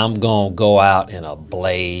fight? I'm gonna go out in a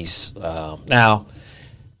blaze. Now,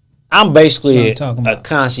 I'm basically a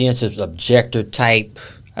conscientious objector type.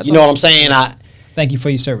 You know what I'm saying? Thank you for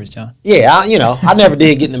your service, John. Yeah, I never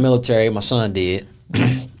did get in the military. My son did,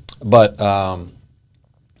 but I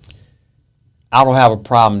don't have a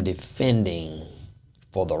problem defending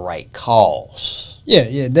for the right cause.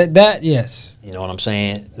 Yeah, that yes. You know what I'm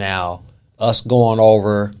saying? Now, us going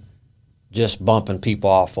over, just bumping people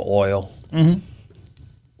off for oil.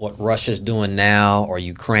 What Russia's doing now, or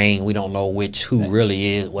Ukraine, we don't know who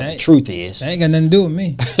really is, what the truth is. That ain't got nothing to do with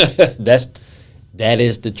me. That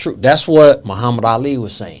is the truth. That's what Muhammad Ali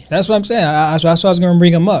was saying. That's what I'm saying. That's why I was going to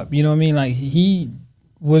bring him up. You know what I mean? Like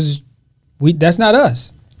that's not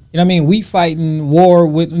us. You know what I mean? We fighting war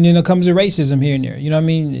with comes to racism here and there. You know what I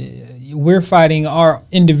mean? We're fighting our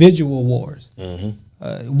individual wars.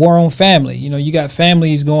 War on family. You got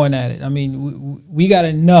families going at it. I mean, we got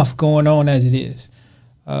enough going on as it is.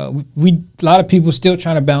 A lot of people still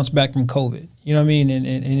trying to bounce back from COVID. You know what I mean?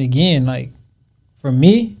 And again, like for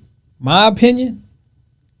me, my opinion,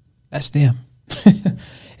 that's them.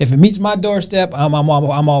 If it meets my doorstep, I'm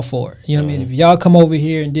all for it. You know what I mean? If y'all come over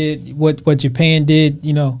here and did what Japan did,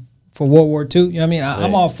 for World War II. You know what I mean?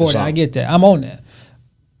 I'm all for that. I get that. I'm on that.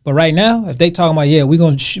 But right now, if they talking about, we're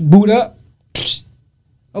going to boot up,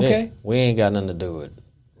 okay. Yeah, we ain't got nothing to do with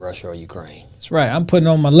Russia or Ukraine. That's right. I'm putting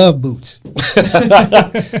on my love boots.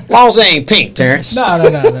 As long as they ain't pink, Terrence. No.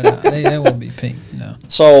 They won't be pink, no.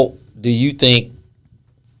 So, do you think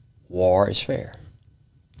war is fair?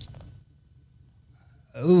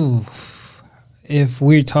 Ooh. If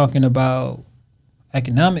we're talking about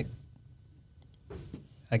economic,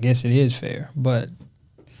 I guess it is fair, but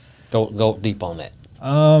go deep on that.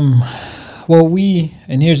 Well,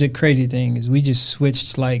 and here's the crazy thing is we just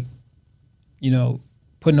switched, like,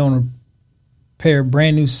 putting on a pair of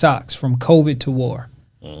brand new socks from COVID to war.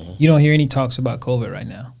 Mm-hmm. You don't hear any talks about COVID right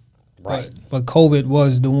now, right? But COVID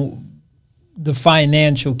was the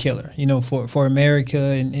financial killer, for America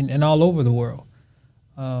and all over the world.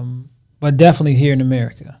 But definitely here in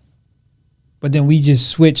America. But then we just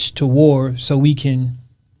switched to war so we can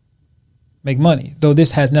make money. Though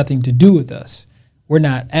this has nothing to do with us. We're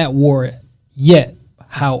not at war yet.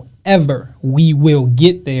 However, we will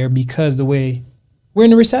get there because the way we're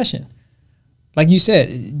in a recession. Like you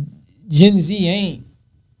said, Gen Z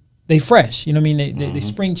they fresh. You know what I mean? They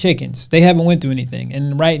spring chickens. They haven't went through anything.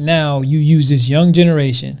 And right now you use this young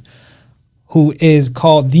generation who is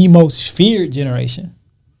called the most feared generation.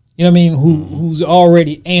 You know what I mean? Who's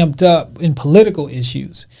already amped up in political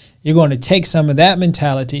issues. You're going to take some of that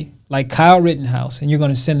mentality, like Kyle Rittenhouse, and you're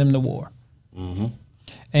going to send them to war. Mm-hmm.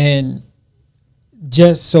 And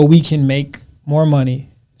just so we can make more money,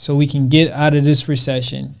 so we can get out of this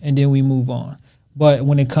recession, and then we move on. But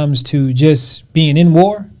when it comes to just being in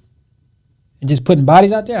war and just putting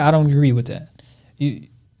bodies out there, I don't agree with that.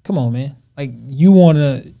 Come on, man. Like, you want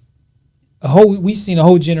to... we've seen a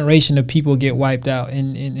whole generation of people get wiped out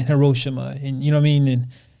in Hiroshima, and you know what I mean. And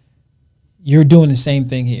you're doing the same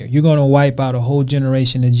thing here. You're going to wipe out a whole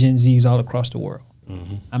generation of Gen Zs all across the world.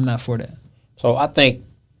 Mm-hmm. I'm not for that. So I think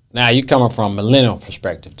now you're coming from a millennial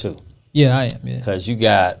perspective too. Yeah, I am. Yeah, because you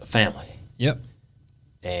got family. Yep.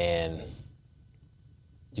 And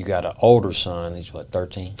you got an older son. He's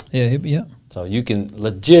 13. Yeah. So you can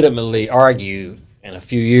legitimately argue in a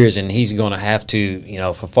few years, and he's going to have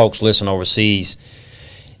to, for folks listening overseas,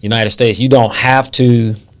 United States, you don't have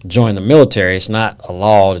to join the military. It's not a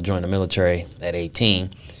law to join the military at 18,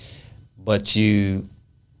 but you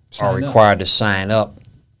are required to sign up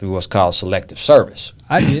through what's called selective service.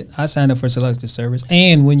 I did. I signed up for selective service.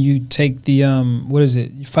 And when you take the,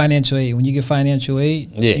 financial aid, when you get financial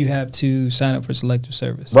aid, you have to sign up for selective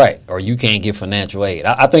service. Right. Or you can't get financial aid.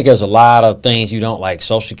 I think there's a lot of things you don't like.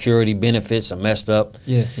 Social Security benefits are messed up.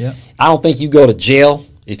 Yeah. I don't think you go to jail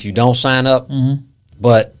if you don't sign up,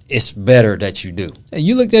 but it's better that you do. Hey,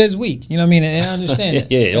 you looked at it as weak. You know what I mean? And I understand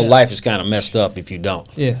it. Your life is kind of messed up if you don't.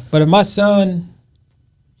 Yeah. But if my son,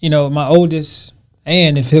 my oldest,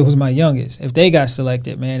 and if it was my youngest, if they got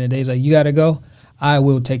selected, man, and they's like, you got to go, I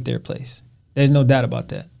will take their place. There's no doubt about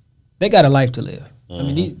that. They got a life to live. I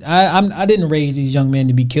mean, I didn't raise these young men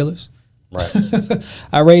to be killers. Right.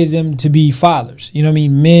 I raised them to be fathers. You know what I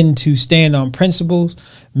mean? Men to stand on principles,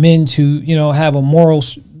 men to, have a moral,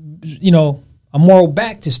 a moral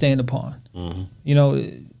back to stand upon.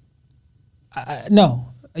 Mm-hmm. No,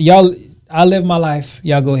 y'all, I live my life.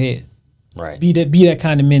 Y'all go ahead. Right. Be that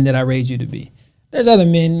kind of men that I raised you to be. There's other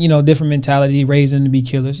men, different mentality, raised them to be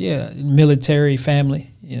killers. Yeah, military,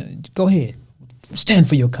 family. Go ahead. Stand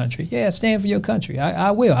for your country. Yeah, stand for your country.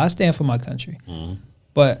 I will. I stand for my country. Mm-hmm.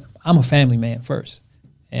 But I'm a family man first,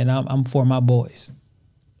 and I'm for my boys.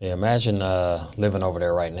 Yeah, imagine living over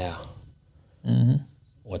there right now. Mm-hmm.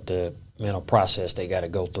 What the mental process they got to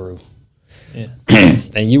go through. Yeah.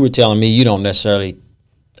 And you were telling me you don't necessarily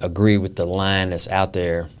agree with the line that's out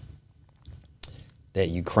there that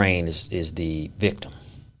Ukraine is the victim.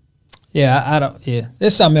 Yeah, I don't. Yeah,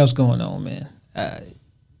 there's something else going on, man.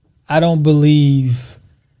 I don't believe.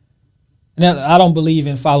 I don't believe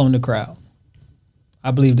in following the crowd.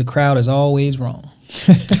 I believe the crowd is always wrong.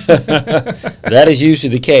 That is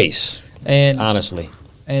usually the case, and honestly.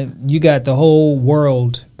 And you got the whole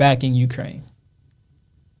world backing Ukraine.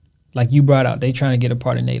 Like you brought out, they trying to get a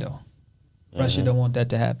part of NATO. Russia don't want that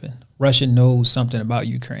to happen. Russia knows something about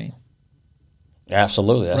Ukraine.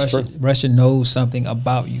 Absolutely, that's true. Russia knows something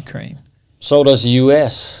about Ukraine. So does the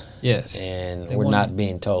U.S. Yes. And we're not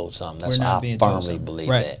being told something. I firmly believe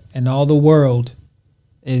that. And all the world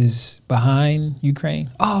is behind Ukraine.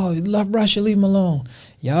 Oh, love Russia, leave them alone.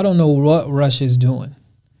 Y'all don't know what Russia's doing.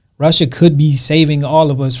 Russia could be saving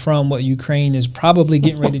all of us from what Ukraine is probably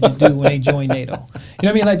getting ready to do when they join NATO. You know what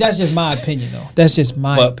I mean? Like, that's just my opinion, though. That's just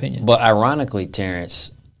my opinion. But ironically,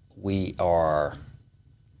 Terrence,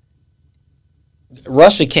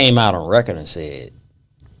 Russia came out on record and said,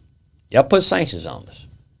 y'all put sanctions on us.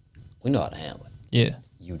 We know how to handle it. Yeah.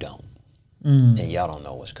 You don't. And y'all don't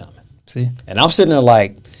know what's coming. See? And I'm sitting there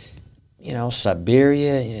like, you know,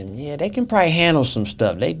 Siberia, and yeah, they can probably handle some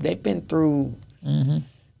stuff. They've been through,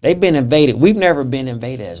 they've been invaded. We've never been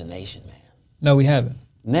invaded as a nation, man. No, we haven't.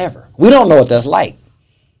 Never. We don't know what that's like.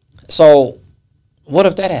 So what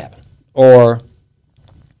if that happened? Or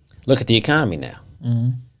look at the economy now.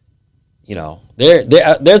 You know,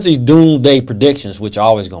 there's these doomsday predictions, which are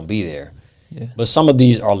always going to be there. Yeah. But some of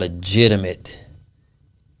these are legitimate,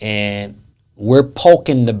 and we're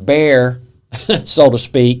poking the bear, so to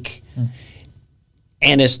speak,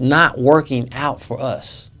 and it's not working out for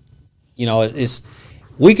us. You know,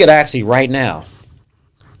 we could actually right now,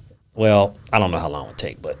 well, I don't know how long it'll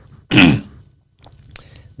take, but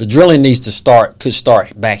the drilling could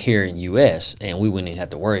start back here in the U.S., and we wouldn't even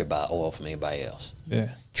have to worry about oil from anybody else. Yeah.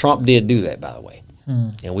 Trump did do that, by the way,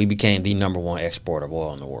 and we became the number one exporter of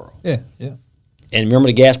oil in the world. Yeah, yeah. And remember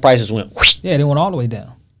the gas prices went whoosh. Yeah, they went all the way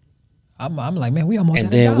down. I'm like, man, we almost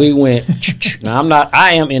And had then $1. we went, now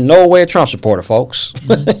I am in no way a Trump supporter, folks.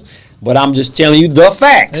 But I'm just telling you the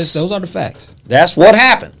facts. Those are the facts. That's what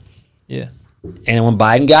happened. Yeah. And when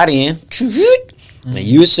Biden got in, and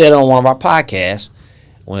you said on one of our podcasts,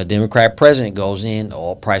 when a Democrat president goes in,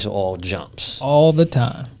 the price of oil jumps. All the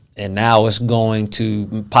time. And now it's going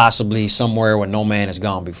to possibly somewhere where no man has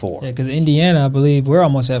gone before. Yeah, because Indiana, I believe, we're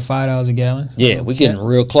almost at $5 a gallon. Yeah, we're getting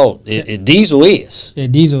real close. Diesel is. Yeah,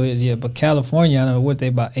 diesel is, yeah. But California, I don't know what they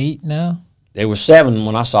about 8 now. They were 7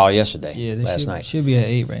 when I saw yesterday, Yeah, they last night. should be at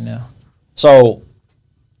 8 right now. So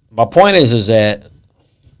my point is that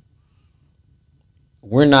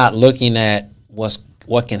we're not looking at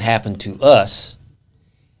what can happen to us.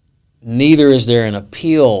 Neither is there an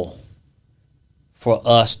appeal for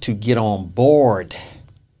us to get on board.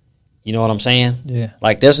 You know what I'm saying? Yeah.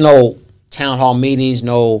 Like there's no town hall meetings,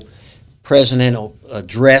 no president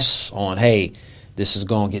address on, hey, this is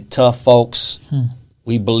going to get tough, folks.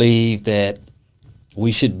 We believe that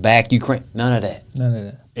we should back Ukraine. None of that. None of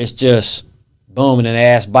that. It's just boom, and then they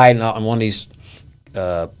asked Biden on one of these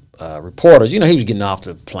reporters, you know, he was getting off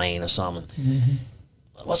the plane or something.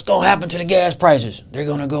 What's going to happen to the gas prices? They're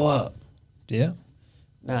going to go up. Yeah.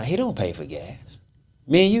 Now, he don't pay for gas.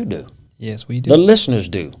 Me and you do. Yes, we do. The listeners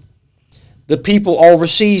do. The people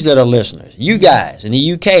overseas that are listeners. You guys in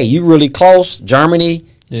the UK, you really close. Germany,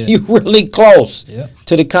 you really close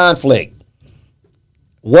to the conflict.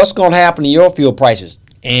 What's going to happen to your fuel prices?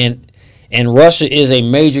 And Russia is a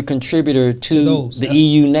major contributor to the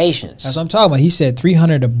EU nations. That's what I'm talking about. He said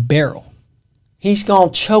 $300 a barrel. He's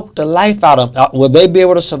going to choke the life out of them. Will they be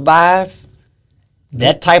able to survive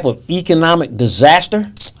that type of economic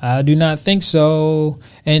disaster? I do not think so.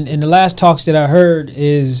 And the last talks that I heard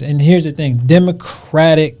is, and here's the thing,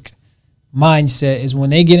 Democratic mindset is when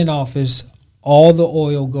they get in office, all the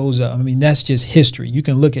oil goes up. I mean, that's just history. You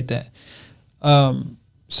can look at that.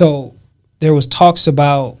 So there was talks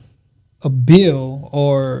about a bill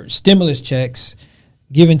or stimulus checks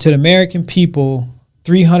given to the American people,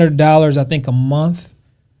 $300, I think, a month.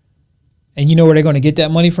 And you know where they're going to get that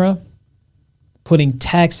money from? Putting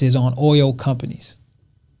taxes on oil companies.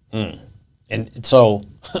 And so,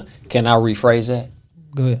 can I rephrase that?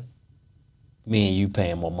 Go ahead. Me and you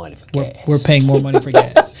paying more money for gas. We're paying more money for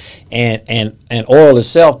gas. And oil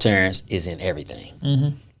itself, Terrence, is in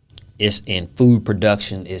everything. It's in food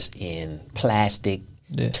production. It's in plastic,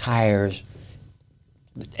 tires.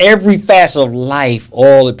 Every facet of life,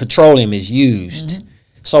 oil and petroleum is used.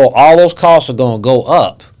 So all those costs are going to go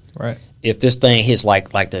up. Right. If this thing hits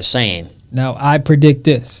like they're saying. Now, I predict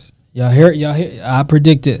this. Y'all hear? I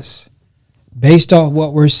predict this. Based off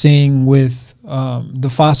what we're seeing with the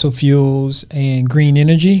fossil fuels and green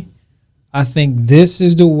energy, I think this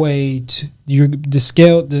is the way to the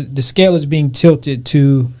scale. The scale is being tilted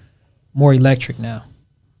to more electric now.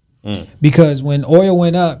 Because when oil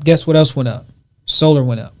went up, guess what else went up? Solar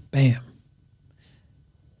went up. Bam.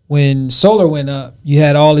 When solar went up, you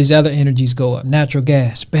had all these other energies go up. Natural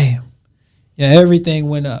gas. Bam. Yeah, everything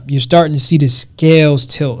went up. You're starting to see the scales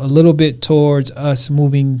tilt a little bit towards us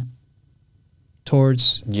moving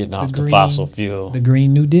towards getting off the fossil fuel, the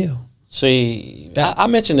Green New Deal. See, I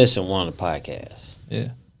mentioned this in one of the podcasts. Yeah,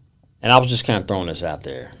 and I was just kind of throwing this out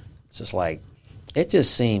there. It's just like it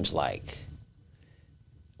just seems like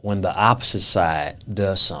when the opposite side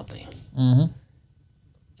does something,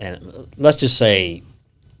 and let's just say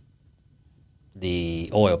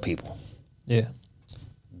the oil people,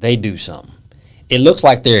 they do something. It looks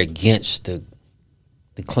like they're against the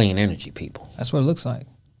clean energy people. That's what it looks like.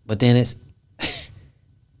 But then it's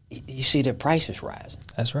you see their prices rising.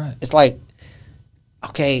 That's right. It's like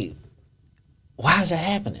okay, why is that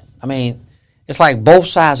happening? I mean, it's like both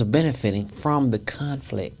sides are benefiting from the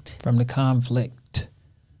conflict.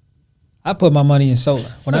 I put my money in solar.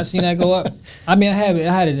 When I seen that go up, I mean, I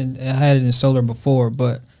had it in solar before,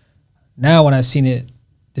 but now when I seen it,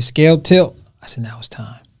 the scale tilt, I said, now it's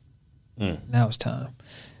time. Now it's time.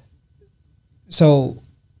 So,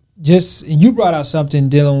 you brought out something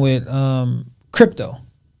dealing with crypto.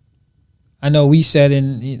 I know we said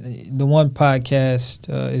in the one podcast,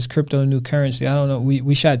 is crypto a new currency? I don't know.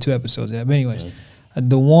 We shot 2 episodes there. But anyways,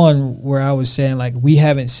 the one where I was saying, like, we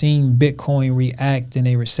haven't seen Bitcoin react in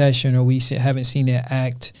a recession, or haven't seen it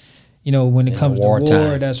act, when it comes to war.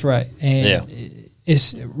 That's right. And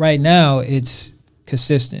it's right now, it's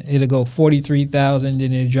consistent. It'll go 43,000,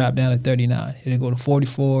 then it'll drop down to 39. It'll go to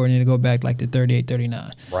 44, and it'll go back like to 38,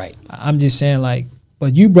 39. Right. I'm just saying, like,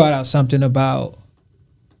 but you brought out something about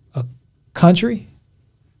a country.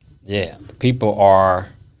 Yeah, the people are.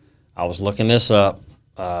 I was looking this up.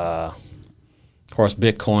 Of course,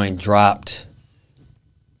 Bitcoin dropped,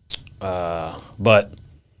 but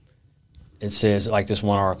it says, like this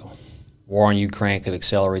one article, war in Ukraine could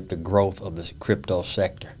accelerate the growth of the crypto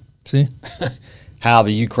sector. See? How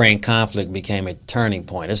the Ukraine conflict became a turning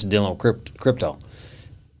point. This is dealing with crypto.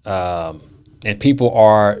 And people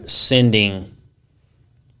are sending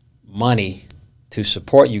money to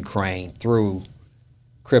support Ukraine through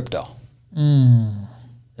crypto.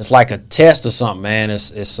 It's like a test or something, man.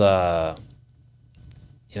 It's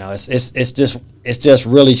just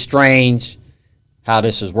really strange how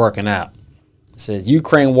this is working out. It says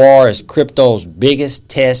Ukraine war is crypto's biggest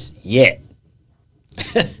test yet.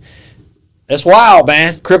 That's wild,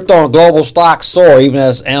 man. Crypto and global stocks soar, even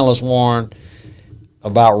as analysts warn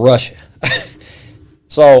about Russia.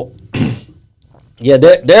 So, yeah,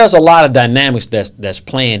 there's a lot of dynamics that's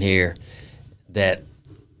playing here that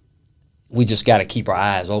we just got to keep our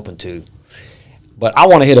eyes open to. But I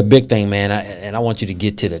want to hit a big thing, man, and I want you to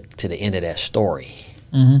get to the end of that story.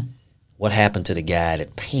 What happened to the guy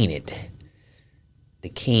that painted the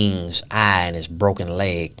king's eye and his broken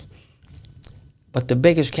leg? But the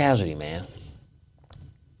biggest casualty, man,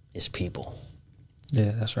 is people.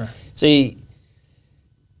 Yeah, that's right. See,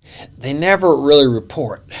 they never really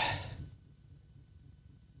report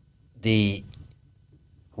the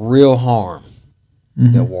real harm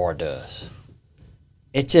that war does.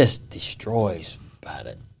 It just destroys by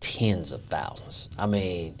the tens of thousands. I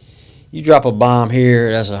mean, you drop a bomb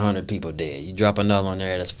here, that's 100 people dead. You drop another one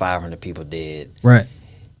there, that's 500 people dead. Right.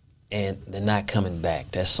 And they're not coming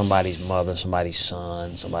back. That's somebody's mother, somebody's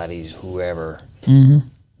son, somebody's whoever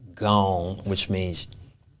gone, which means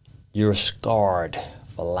you're scarred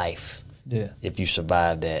for life. Yeah. If you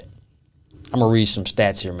survive that. I'm gonna read some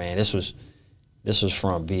stats here, man. This was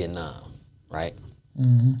from Vietnam, right?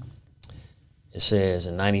 It says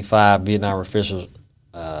in 95, Vietnam officials.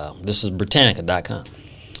 This is Britannica.com.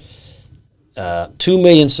 2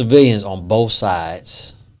 million civilians on both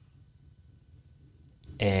sides,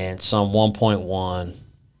 and some 1.1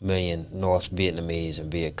 million North Vietnamese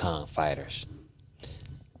and Viet Cong fighters.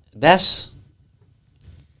 That's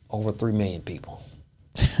over 3 million people.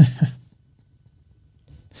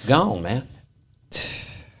 Gone, man.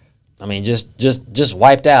 I mean, just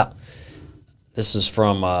wiped out. This is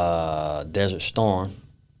from Desert Storm.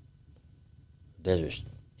 Desert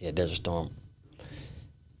Storm.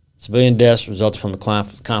 Civilian deaths resulted from the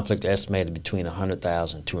conflict estimated between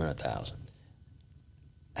 100,000 and 200,000.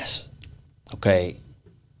 That's okay.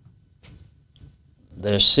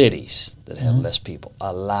 There's cities that have less people.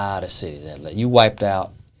 A lot of cities that have less. You wiped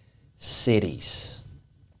out cities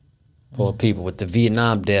full of people. With the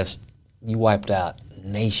Vietnam deaths, you wiped out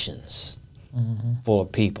nations full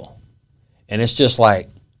of people. And it's just like,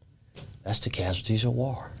 that's the casualties of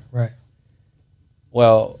war. Right.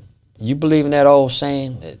 Well, you believe in that old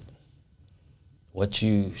saying that what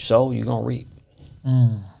you sow, you're going to reap.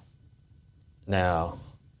 Now,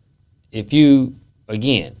 if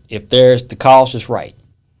there's the cost is right,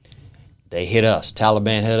 they hit us.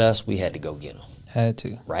 Taliban hit us, we had to go get them. Had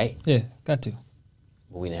to. Right? Yeah, got to.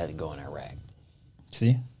 But we didn't have to go in Iraq.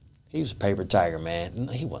 See? He was a paper tiger, man.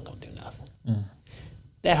 He wasn't going to do nothing.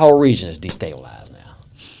 That whole region is destabilized now.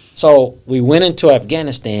 So we went into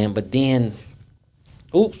Afghanistan, but then,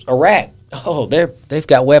 Iraq. Oh, they've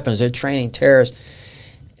got weapons. They're training terrorists.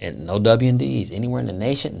 And no WMDs anywhere in the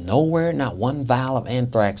nation. Nowhere, not one vial of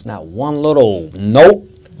anthrax, not one little note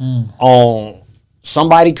on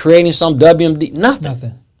somebody creating some WMD.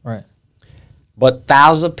 Nothing. Right. But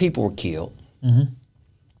thousands of people were killed.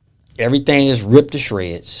 Everything is ripped to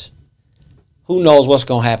shreds. Who knows what's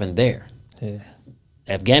going to happen there? Yeah.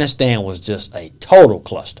 Afghanistan was just a total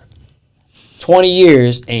cluster. 20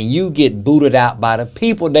 years, and you get booted out by the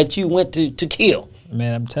people that you went to kill.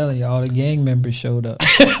 Man, I'm telling you, all the gang members showed up.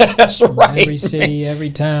 That's right. Every city, every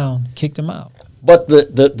town, kicked them out. But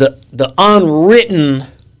the unwritten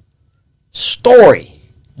story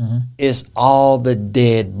is all the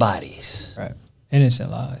dead bodies. Right. Innocent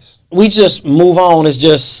lives. We just move on. It's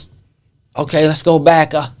just, okay, let's go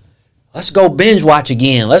back. Let's go binge watch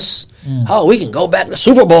again. We can go back to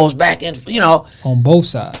Super Bowls back and, On both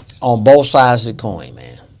sides. On both sides of the coin,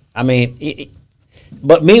 man. I mean,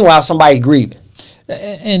 but meanwhile, somebody's grieving.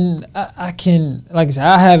 And I can, like I said,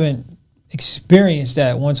 I haven't experienced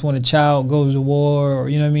that once when a child goes to war or,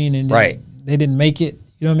 you know what I mean? And right. They didn't make it.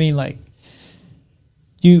 You know what I mean? Like,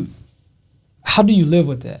 how do you live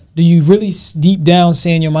with that? Do you really deep down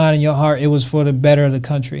say in your mind and your heart it was for the better of the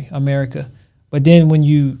country, America? But then when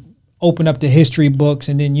you open up the history books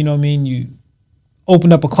and then, you know what I mean, you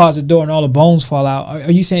open up a closet door and all the bones fall out,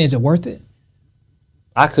 are you saying is it worth it?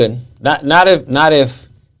 I couldn't. Not if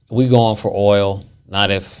we going for oil, not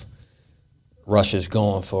if Russia's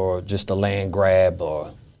going for just a land grab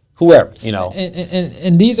or whoever,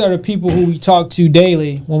 And these are the people who we talk to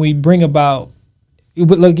daily when we bring about.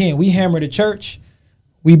 But again, we hammer the church.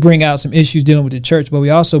 We bring out some issues dealing with the church, but we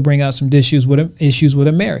also bring out some issues with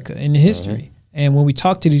America in the history. And when we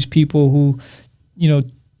talk to these people who,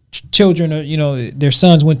 children, or, their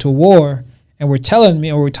sons went to war, and we're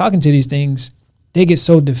talking to these things, they get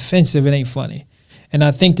so defensive it ain't funny. And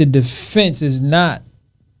I think the defense is not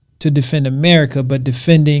to defend America, but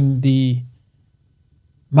defending the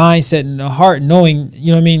mindset and the heart, knowing,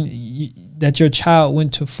 that your child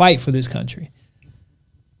went to fight for this country.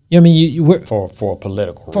 You know what I mean? For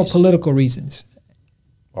political reasons. For political reasons.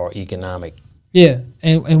 Or economic. Yeah.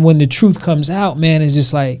 And when the truth comes out, man, it's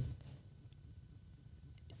just like,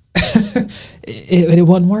 it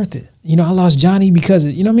wasn't worth it. I lost Johnny because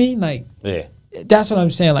of, you know what I mean? Like, yeah. That's what I'm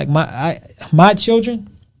saying. Like my children,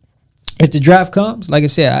 if the draft comes, like I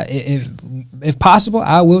said, if possible,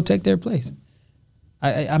 I will take their place.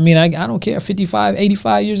 I mean, I don't care. 55,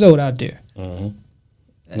 85 years old out there. Mm-hmm.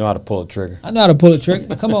 Know how to pull a trigger. I know how to pull a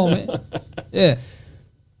trigger. Come on, man. Yeah.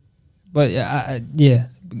 But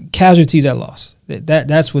casualties at loss.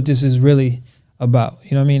 That's what this is really about.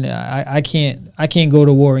 You know what I mean? I can't go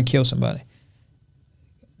to war and kill somebody.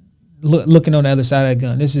 Looking on the other side of that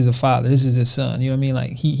gun, this is a father, this is his son. You know what I mean?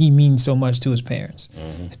 Like he means so much to his parents,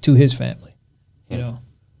 to his family.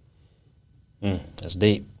 That's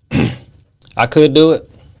deep. I could do it.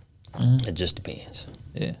 It just depends.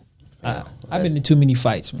 Yeah, I've been in too many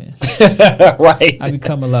fights, man. Right. I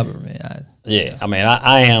become a lover, man. I mean,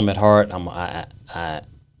 I am at heart. I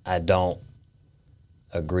don't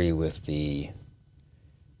agree with the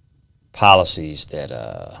policies that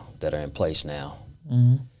are in place now.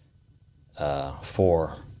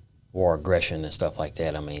 For war aggression and stuff like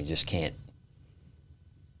that. I mean, you just can't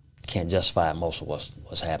justify most of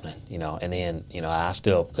what's happening, And then, I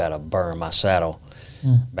still got to burn my saddle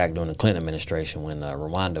back during the Clinton administration when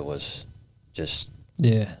Rwanda was just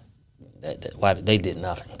why they did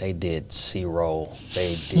nothing. They did zero.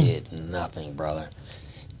 They did nothing, brother.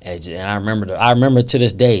 And I remember to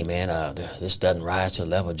this day, man. This doesn't rise to the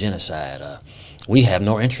level of genocide. We have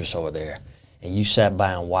no interest over there. And you sat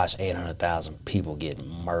by and watched 800,000 people get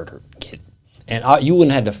murdered. And you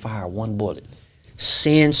wouldn't have to fire one bullet.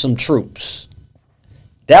 Send some troops.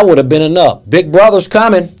 That would have been enough. Big Brother's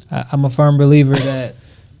coming. I'm a firm believer that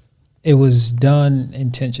it was done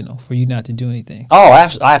intentional for you not to do anything. Oh,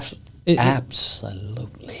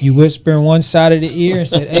 absolutely. You whisper in one side of the ear and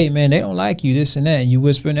said, hey, man, they don't like you, this and that. And you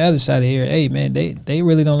whisper in the other side of the ear, hey, man, they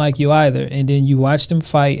really don't like you either. And then you watch them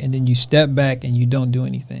fight, and then you step back and you don't do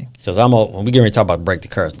anything. Because when we get ready to talk about break the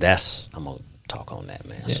curse, I'm going to talk on that,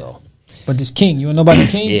 man. Yeah. So, but this king, you want to know about the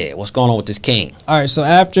king? Yeah, what's going on with this king? All right, so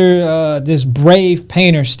after this brave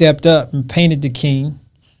painter stepped up and painted the king,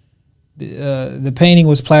 the painting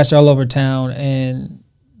was plastered all over town, and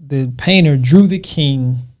the painter drew the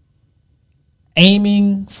king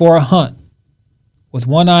aiming for a hunt with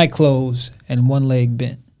one eye closed and one leg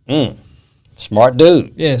bent. Smart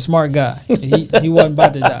dude. Yeah, smart guy. He wasn't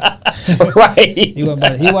about to die. Right. He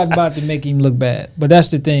wasn't about to make him look bad. But that's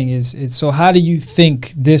the thing is so how do you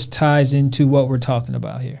think this ties into what we're talking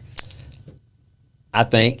about here? I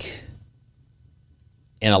think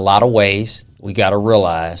in a lot of ways we got to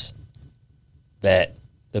realize that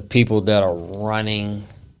the people that are running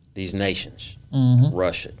these nations,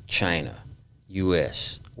 Russia, China,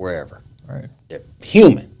 U.S., wherever, right, they're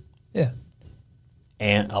human. Yeah.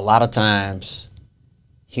 And a lot of times,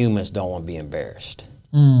 humans don't want to be embarrassed.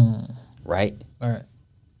 Right? All right.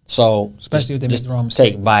 So, especially if they make the wrong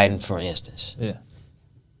mistake. Take Biden, for instance. Yeah.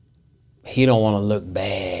 he don't want to look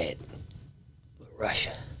bad with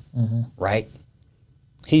Russia, right?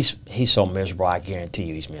 He's so miserable. I guarantee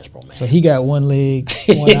you, he's miserable, man. So he got one leg,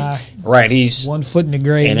 one eye, right? He's 1 foot in the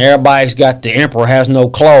grave, and everybody's got the emperor has no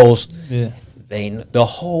clothes. Yeah, the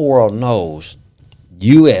whole world knows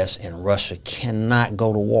U.S. and Russia cannot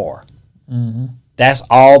go to war. That's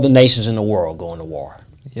all the nations in the world going to war.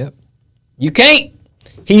 Yep. You can't.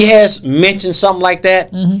 He has mentioned something like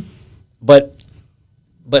that, but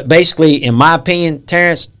basically, in my opinion,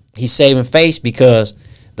 Terrence, he's saving face because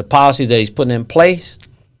the policies that he's putting in place,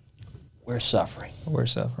 we're suffering. We're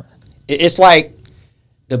suffering. It's like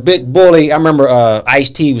the big bully. I remember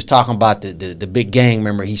Ice-T was talking about the big gang.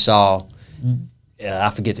 Remember he saw, I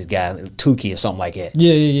forget this guy, Tukey or something like that.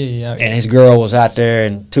 Yeah. And his girl was out there,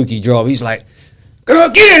 and Tukey drove. He's like, "Girl,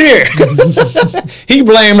 get in here." He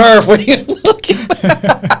blamed her for him looking.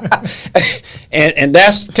 and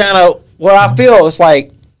that's kind of what I feel. It's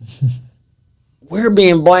like we're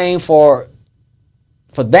being blamed for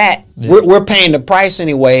that. Yeah. We're paying the price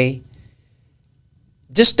anyway.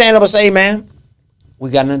 Just stand up and say, "Man,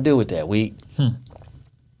 we got nothing to do with that.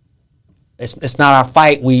 It's not our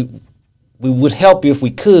fight. We would help you if we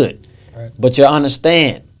could, right. But you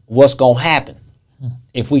understand what's gonna happen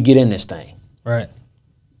if we get in this thing. Right.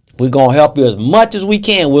 We're gonna help you as much as we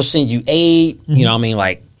can. We'll send you aid. You know what I mean?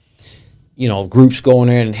 Like, groups go in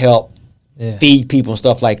there and help feed people and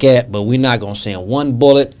stuff like that. But we're not gonna send one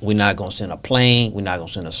bullet. We're not gonna send a plane. We're not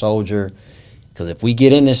gonna send a soldier. Because if we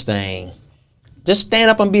get in this thing, just stand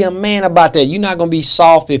up and be a man about that. You're not going to be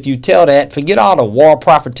soft if you tell that. Forget all the war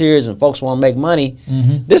profiteers and folks want to make money.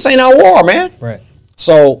 This ain't our war, man. Right.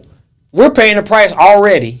 So we're paying the price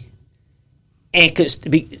already. And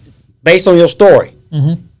based on your story,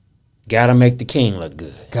 got to make the king look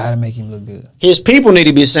good. Got to make him look good. His people need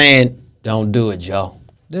to be saying, "Don't do it, Joe.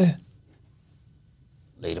 Yeah.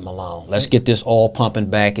 Leave him alone. Let's get this oil pumping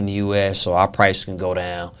back in the U.S. so our prices can go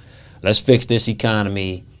down. Let's fix this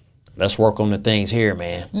economy. Let's work on the things here,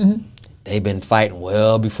 man." They've been fighting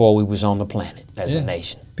well before we was on the planet as a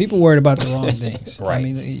nation. People worried about the wrong things. Right. I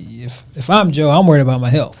mean, if I'm Joe, I'm worried about my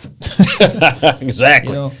health.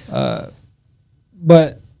 Exactly.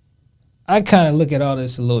 But I kind of look at all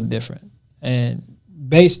this a little different. And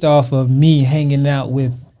based off of me hanging out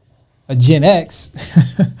with a Gen X,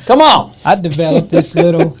 come on, I developed this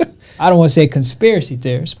little, I don't want to say conspiracy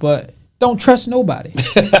theorist, but don't trust nobody.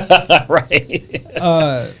 Right.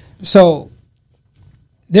 So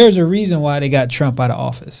there's a reason why they got Trump out of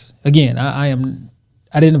office. Again, I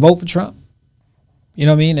didn't vote for Trump. You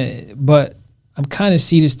know what I mean? But I'm kind of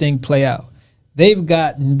see this thing play out. They've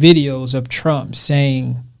gotten videos of Trump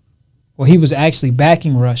saying, well, he was actually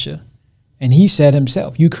backing Russia, and he said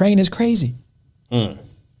himself, Ukraine is crazy.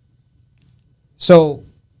 So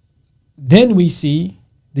then we see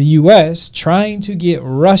the U.S. trying to get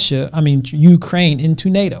Ukraine into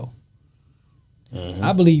NATO.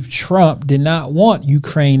 I believe Trump did not want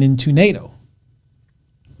Ukraine into NATO.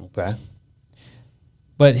 Okay.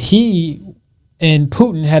 But he and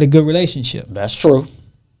Putin had a good relationship. That's true.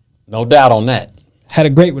 No doubt on that. Had a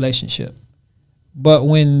great relationship. But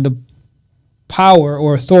when the power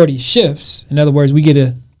or authority shifts, in other words, we get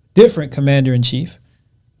a different commander-in-chief,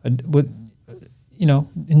 in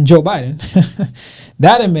Joe Biden,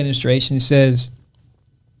 that administration says,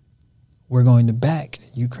 we're going to back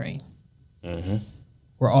Ukraine.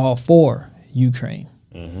 We're all for Ukraine.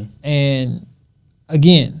 And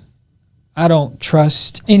again, I don't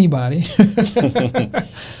trust anybody.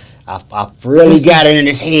 I've really got it in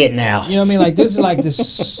his head now. You know what I mean? Like this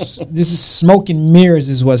is smoke and mirrors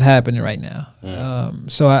is what's happening right now.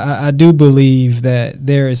 So I do believe that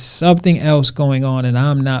there is something else going on, and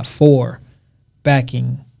I'm not for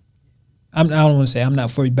backing. I don't want to say I'm not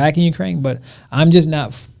for backing Ukraine, but I'm just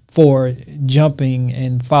not for jumping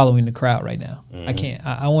and following the crowd right now. I can't.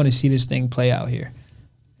 I want to see this thing play out here.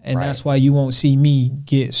 And that's why you won't see me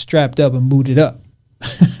get strapped up and booted up.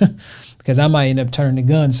 Because I might end up turning the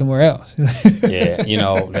gun somewhere else. Yeah,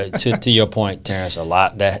 to your point, Terrence, a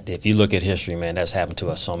lot that if you look at history, man, that's happened to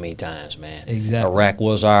us so many times, man. Exactly. Iraq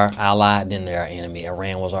was our ally, then they're our enemy.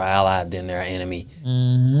 Iran was our ally, then they're our enemy.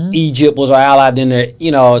 Egypt was our ally, then they're,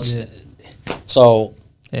 so.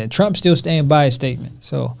 Yeah, Trump's still staying by his statement.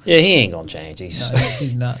 So yeah, he ain't gonna change.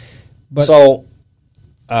 He's not. But so,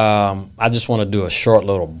 I just want to do a short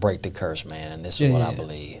little break the curse, man, and this is what I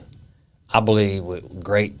believe. I believe with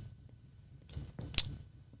great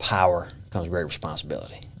power comes great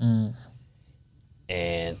responsibility.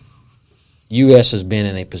 And U.S. has been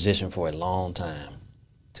in a position for a long time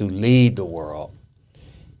to lead the world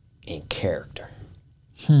in character.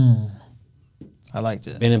 I like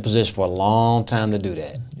that. Been in position for a long time to do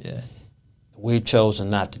that. Yeah. We've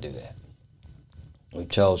chosen not to do that. We've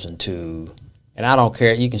chosen to, and I don't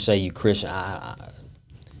care. You can say you Christian.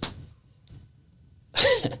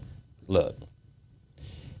 Look,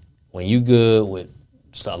 when you good with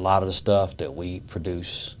a lot of the stuff that we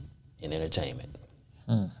produce in entertainment,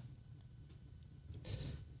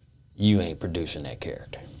 you ain't producing that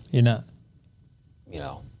character. You're not. You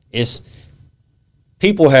know, it's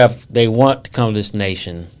people they want to come to this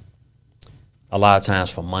nation a lot of times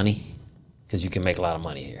for money because you can make a lot of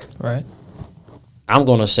money here. Right. I'm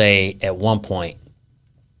going to say at one point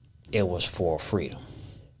it was for freedom.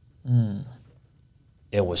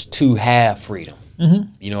 It was to have freedom.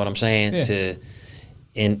 Mm-hmm. You know what I'm saying? Yeah.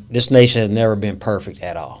 And this nation has never been perfect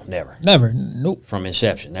at all. Never. Nope. From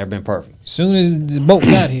inception, never been perfect. Soon as the boat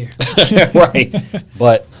got here. Right.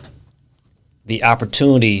 But the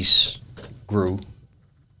opportunities grew,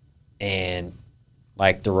 and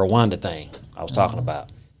like the Rwanda thing I was talking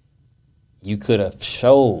about, you could have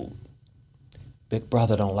showed big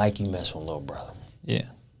brother don't like you mess with little brother. Yeah.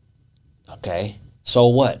 Okay. So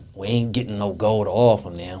what? We ain't getting no gold or oil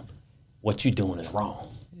from them. What you doing is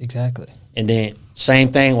wrong. Exactly. And then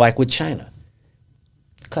same thing like with China.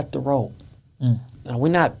 Cut the rope. Now, we're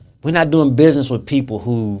not doing business with people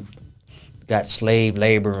who got slave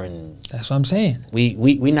labor, and that's what I'm saying.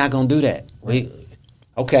 We not gonna do that.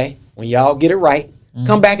 Okay, when y'all get it right,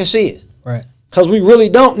 come back and see it. Right. Because we really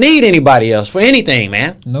don't need anybody else for anything,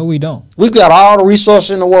 man. No, we don't. We've got all the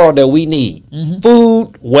resources in the world that we need.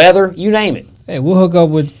 Food, weather, you name it. Hey, we'll hook up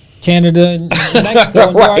with Canada and Mexico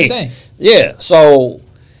and do our thing. Yeah, so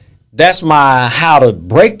that's my how to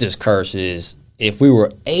break this curse is if we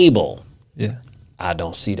were able. Yeah. I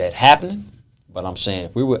don't see that happening, but I'm saying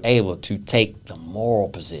if we were able to take the moral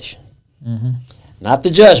position, not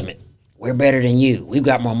the judgment, we're better than you, we've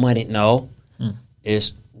got more money. No,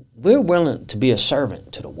 is we're willing to be a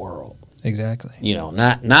servant to the world. Exactly. You know,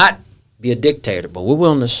 not be a dictator, but we're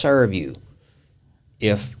willing to serve you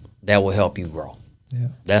if that will help you grow. Yeah.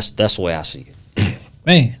 That's the way I see it.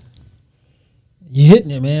 Man, you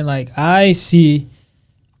hitting it, man. Like I see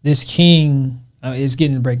this king. It's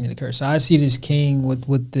getting to breaking the curse. So I see this king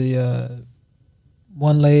with the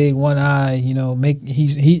one leg, one eye. You know,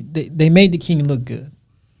 they made the king look good.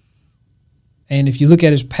 And if you look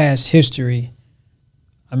at his past history,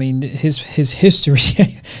 I mean, his history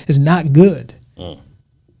is not good.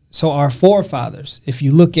 So our forefathers, if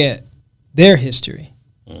you look at their history,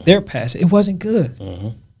 their past, it wasn't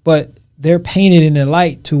good. But they're painted in a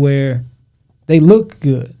light to where they look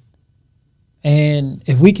good. And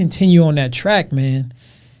if we continue on that track, man,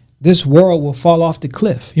 this world will fall off the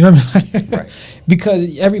cliff. You know what I mean? Right.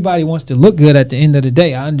 Because everybody wants to look good at the end of the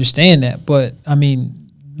day. I understand that. But, I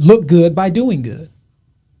mean, look good by doing good.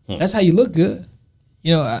 That's how you look good.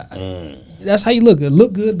 You know, that's how you look good.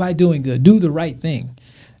 Look good by doing good. Do the right thing.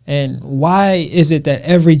 And why is it that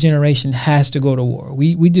every generation has to go to war?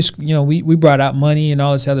 We just, you know, we brought out money and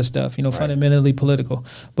all this other stuff, you know, fundamentally political.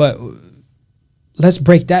 But let's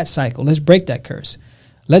break that cycle. Let's break that curse.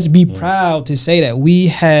 Let's be proud to say that we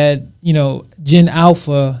had, you know, Gen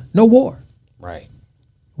Alpha, no war. Right.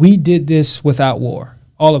 We did this without war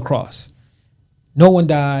all across. No one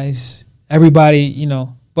dies. Everybody, you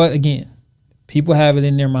know, but again, people have it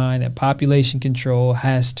in their mind that population control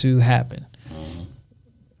has to happen.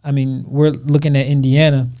 I mean, we're looking at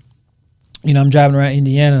Indiana. You know, I'm driving around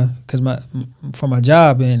Indiana for my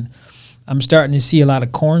job, and I'm starting to see a lot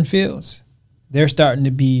of cornfields. They're starting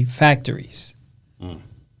to be factories.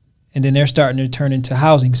 And then they're starting to turn into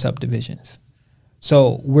housing subdivisions.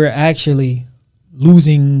 So we're actually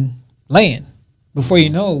losing land. Before you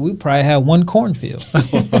know it, we probably have one cornfield.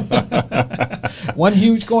 One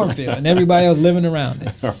huge cornfield, and everybody else living around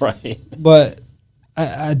it. Right. But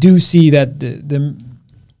I do see that the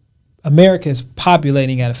America is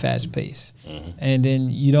populating at a fast pace. And then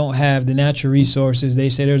you don't have the natural resources. They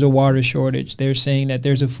say there's a water shortage. They're saying that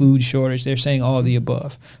there's a food shortage. They're saying all the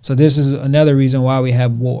above. So this is another reason why we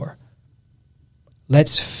have war.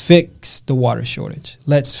 Let's fix the water shortage.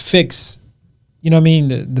 Let's fix, you know what I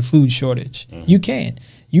mean, the food shortage. You can.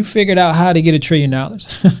 You figured out how to get $1 trillion.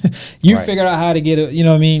 You figured out how to get a, you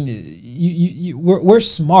know what I mean, we're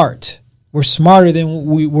smart. We're smarter than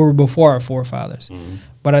we were before our forefathers.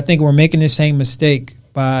 But I think we're making the same mistake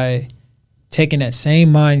by taking that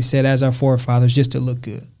same mindset as our forefathers just to look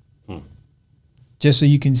good. Just so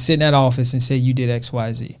you can sit in that office and say you did X,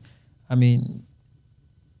 Y, Z. I mean,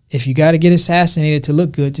 if you got to get assassinated to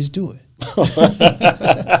look good, just do it.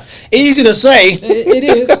 Easy to say. It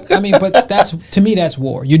is. I mean, but to me, that's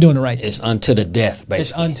war. You're doing the right thing. It's unto the death, basically.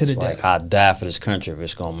 It's unto the death. Like, I'll die for this country if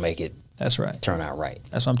it's going to make it That's right. turn out right.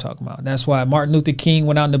 That's what I'm talking about. That's why Martin Luther King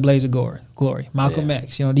went out in the blaze of glory. Malcolm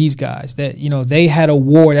X, these guys that, they had a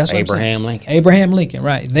war. That's what Abraham Lincoln. Abraham Lincoln,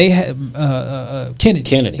 right. They had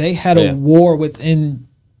Kennedy. They had a war within,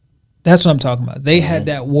 that's what I'm talking about. They had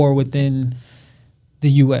that war within the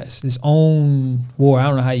U.S., his own war. I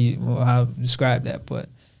don't know how to describe that, but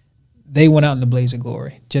they went out in the blaze of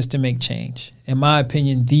glory just to make change. In my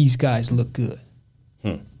opinion, these guys look good.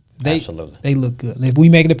 Absolutely. They look good. If we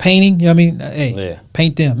make it a painting, hey,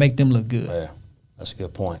 paint them, make them look good. Yeah, that's a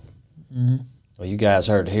good point. Mm-hmm. Well, you guys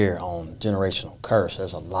heard it here on Generational Curse.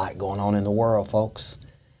 There's a lot going on in the world, folks.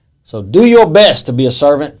 So do your best to be a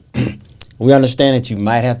servant. We understand that you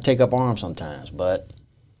might have to take up arms sometimes, but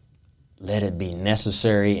let it be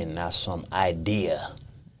necessary and not some idea,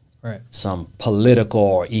 right? Some political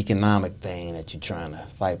or economic thing that you're trying to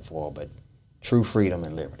fight for, but true freedom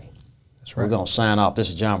and liberty. That's right. We're going to sign off. This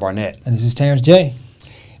is John Barnett. And this is Terrence J.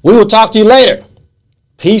 We will talk to you later.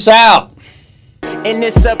 Peace out. And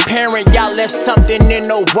it's apparent y'all left something in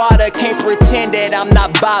the water. Can't pretend that I'm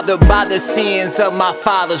not bothered by the sins of my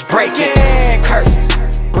fathers. Breaking curses,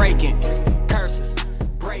 breaking.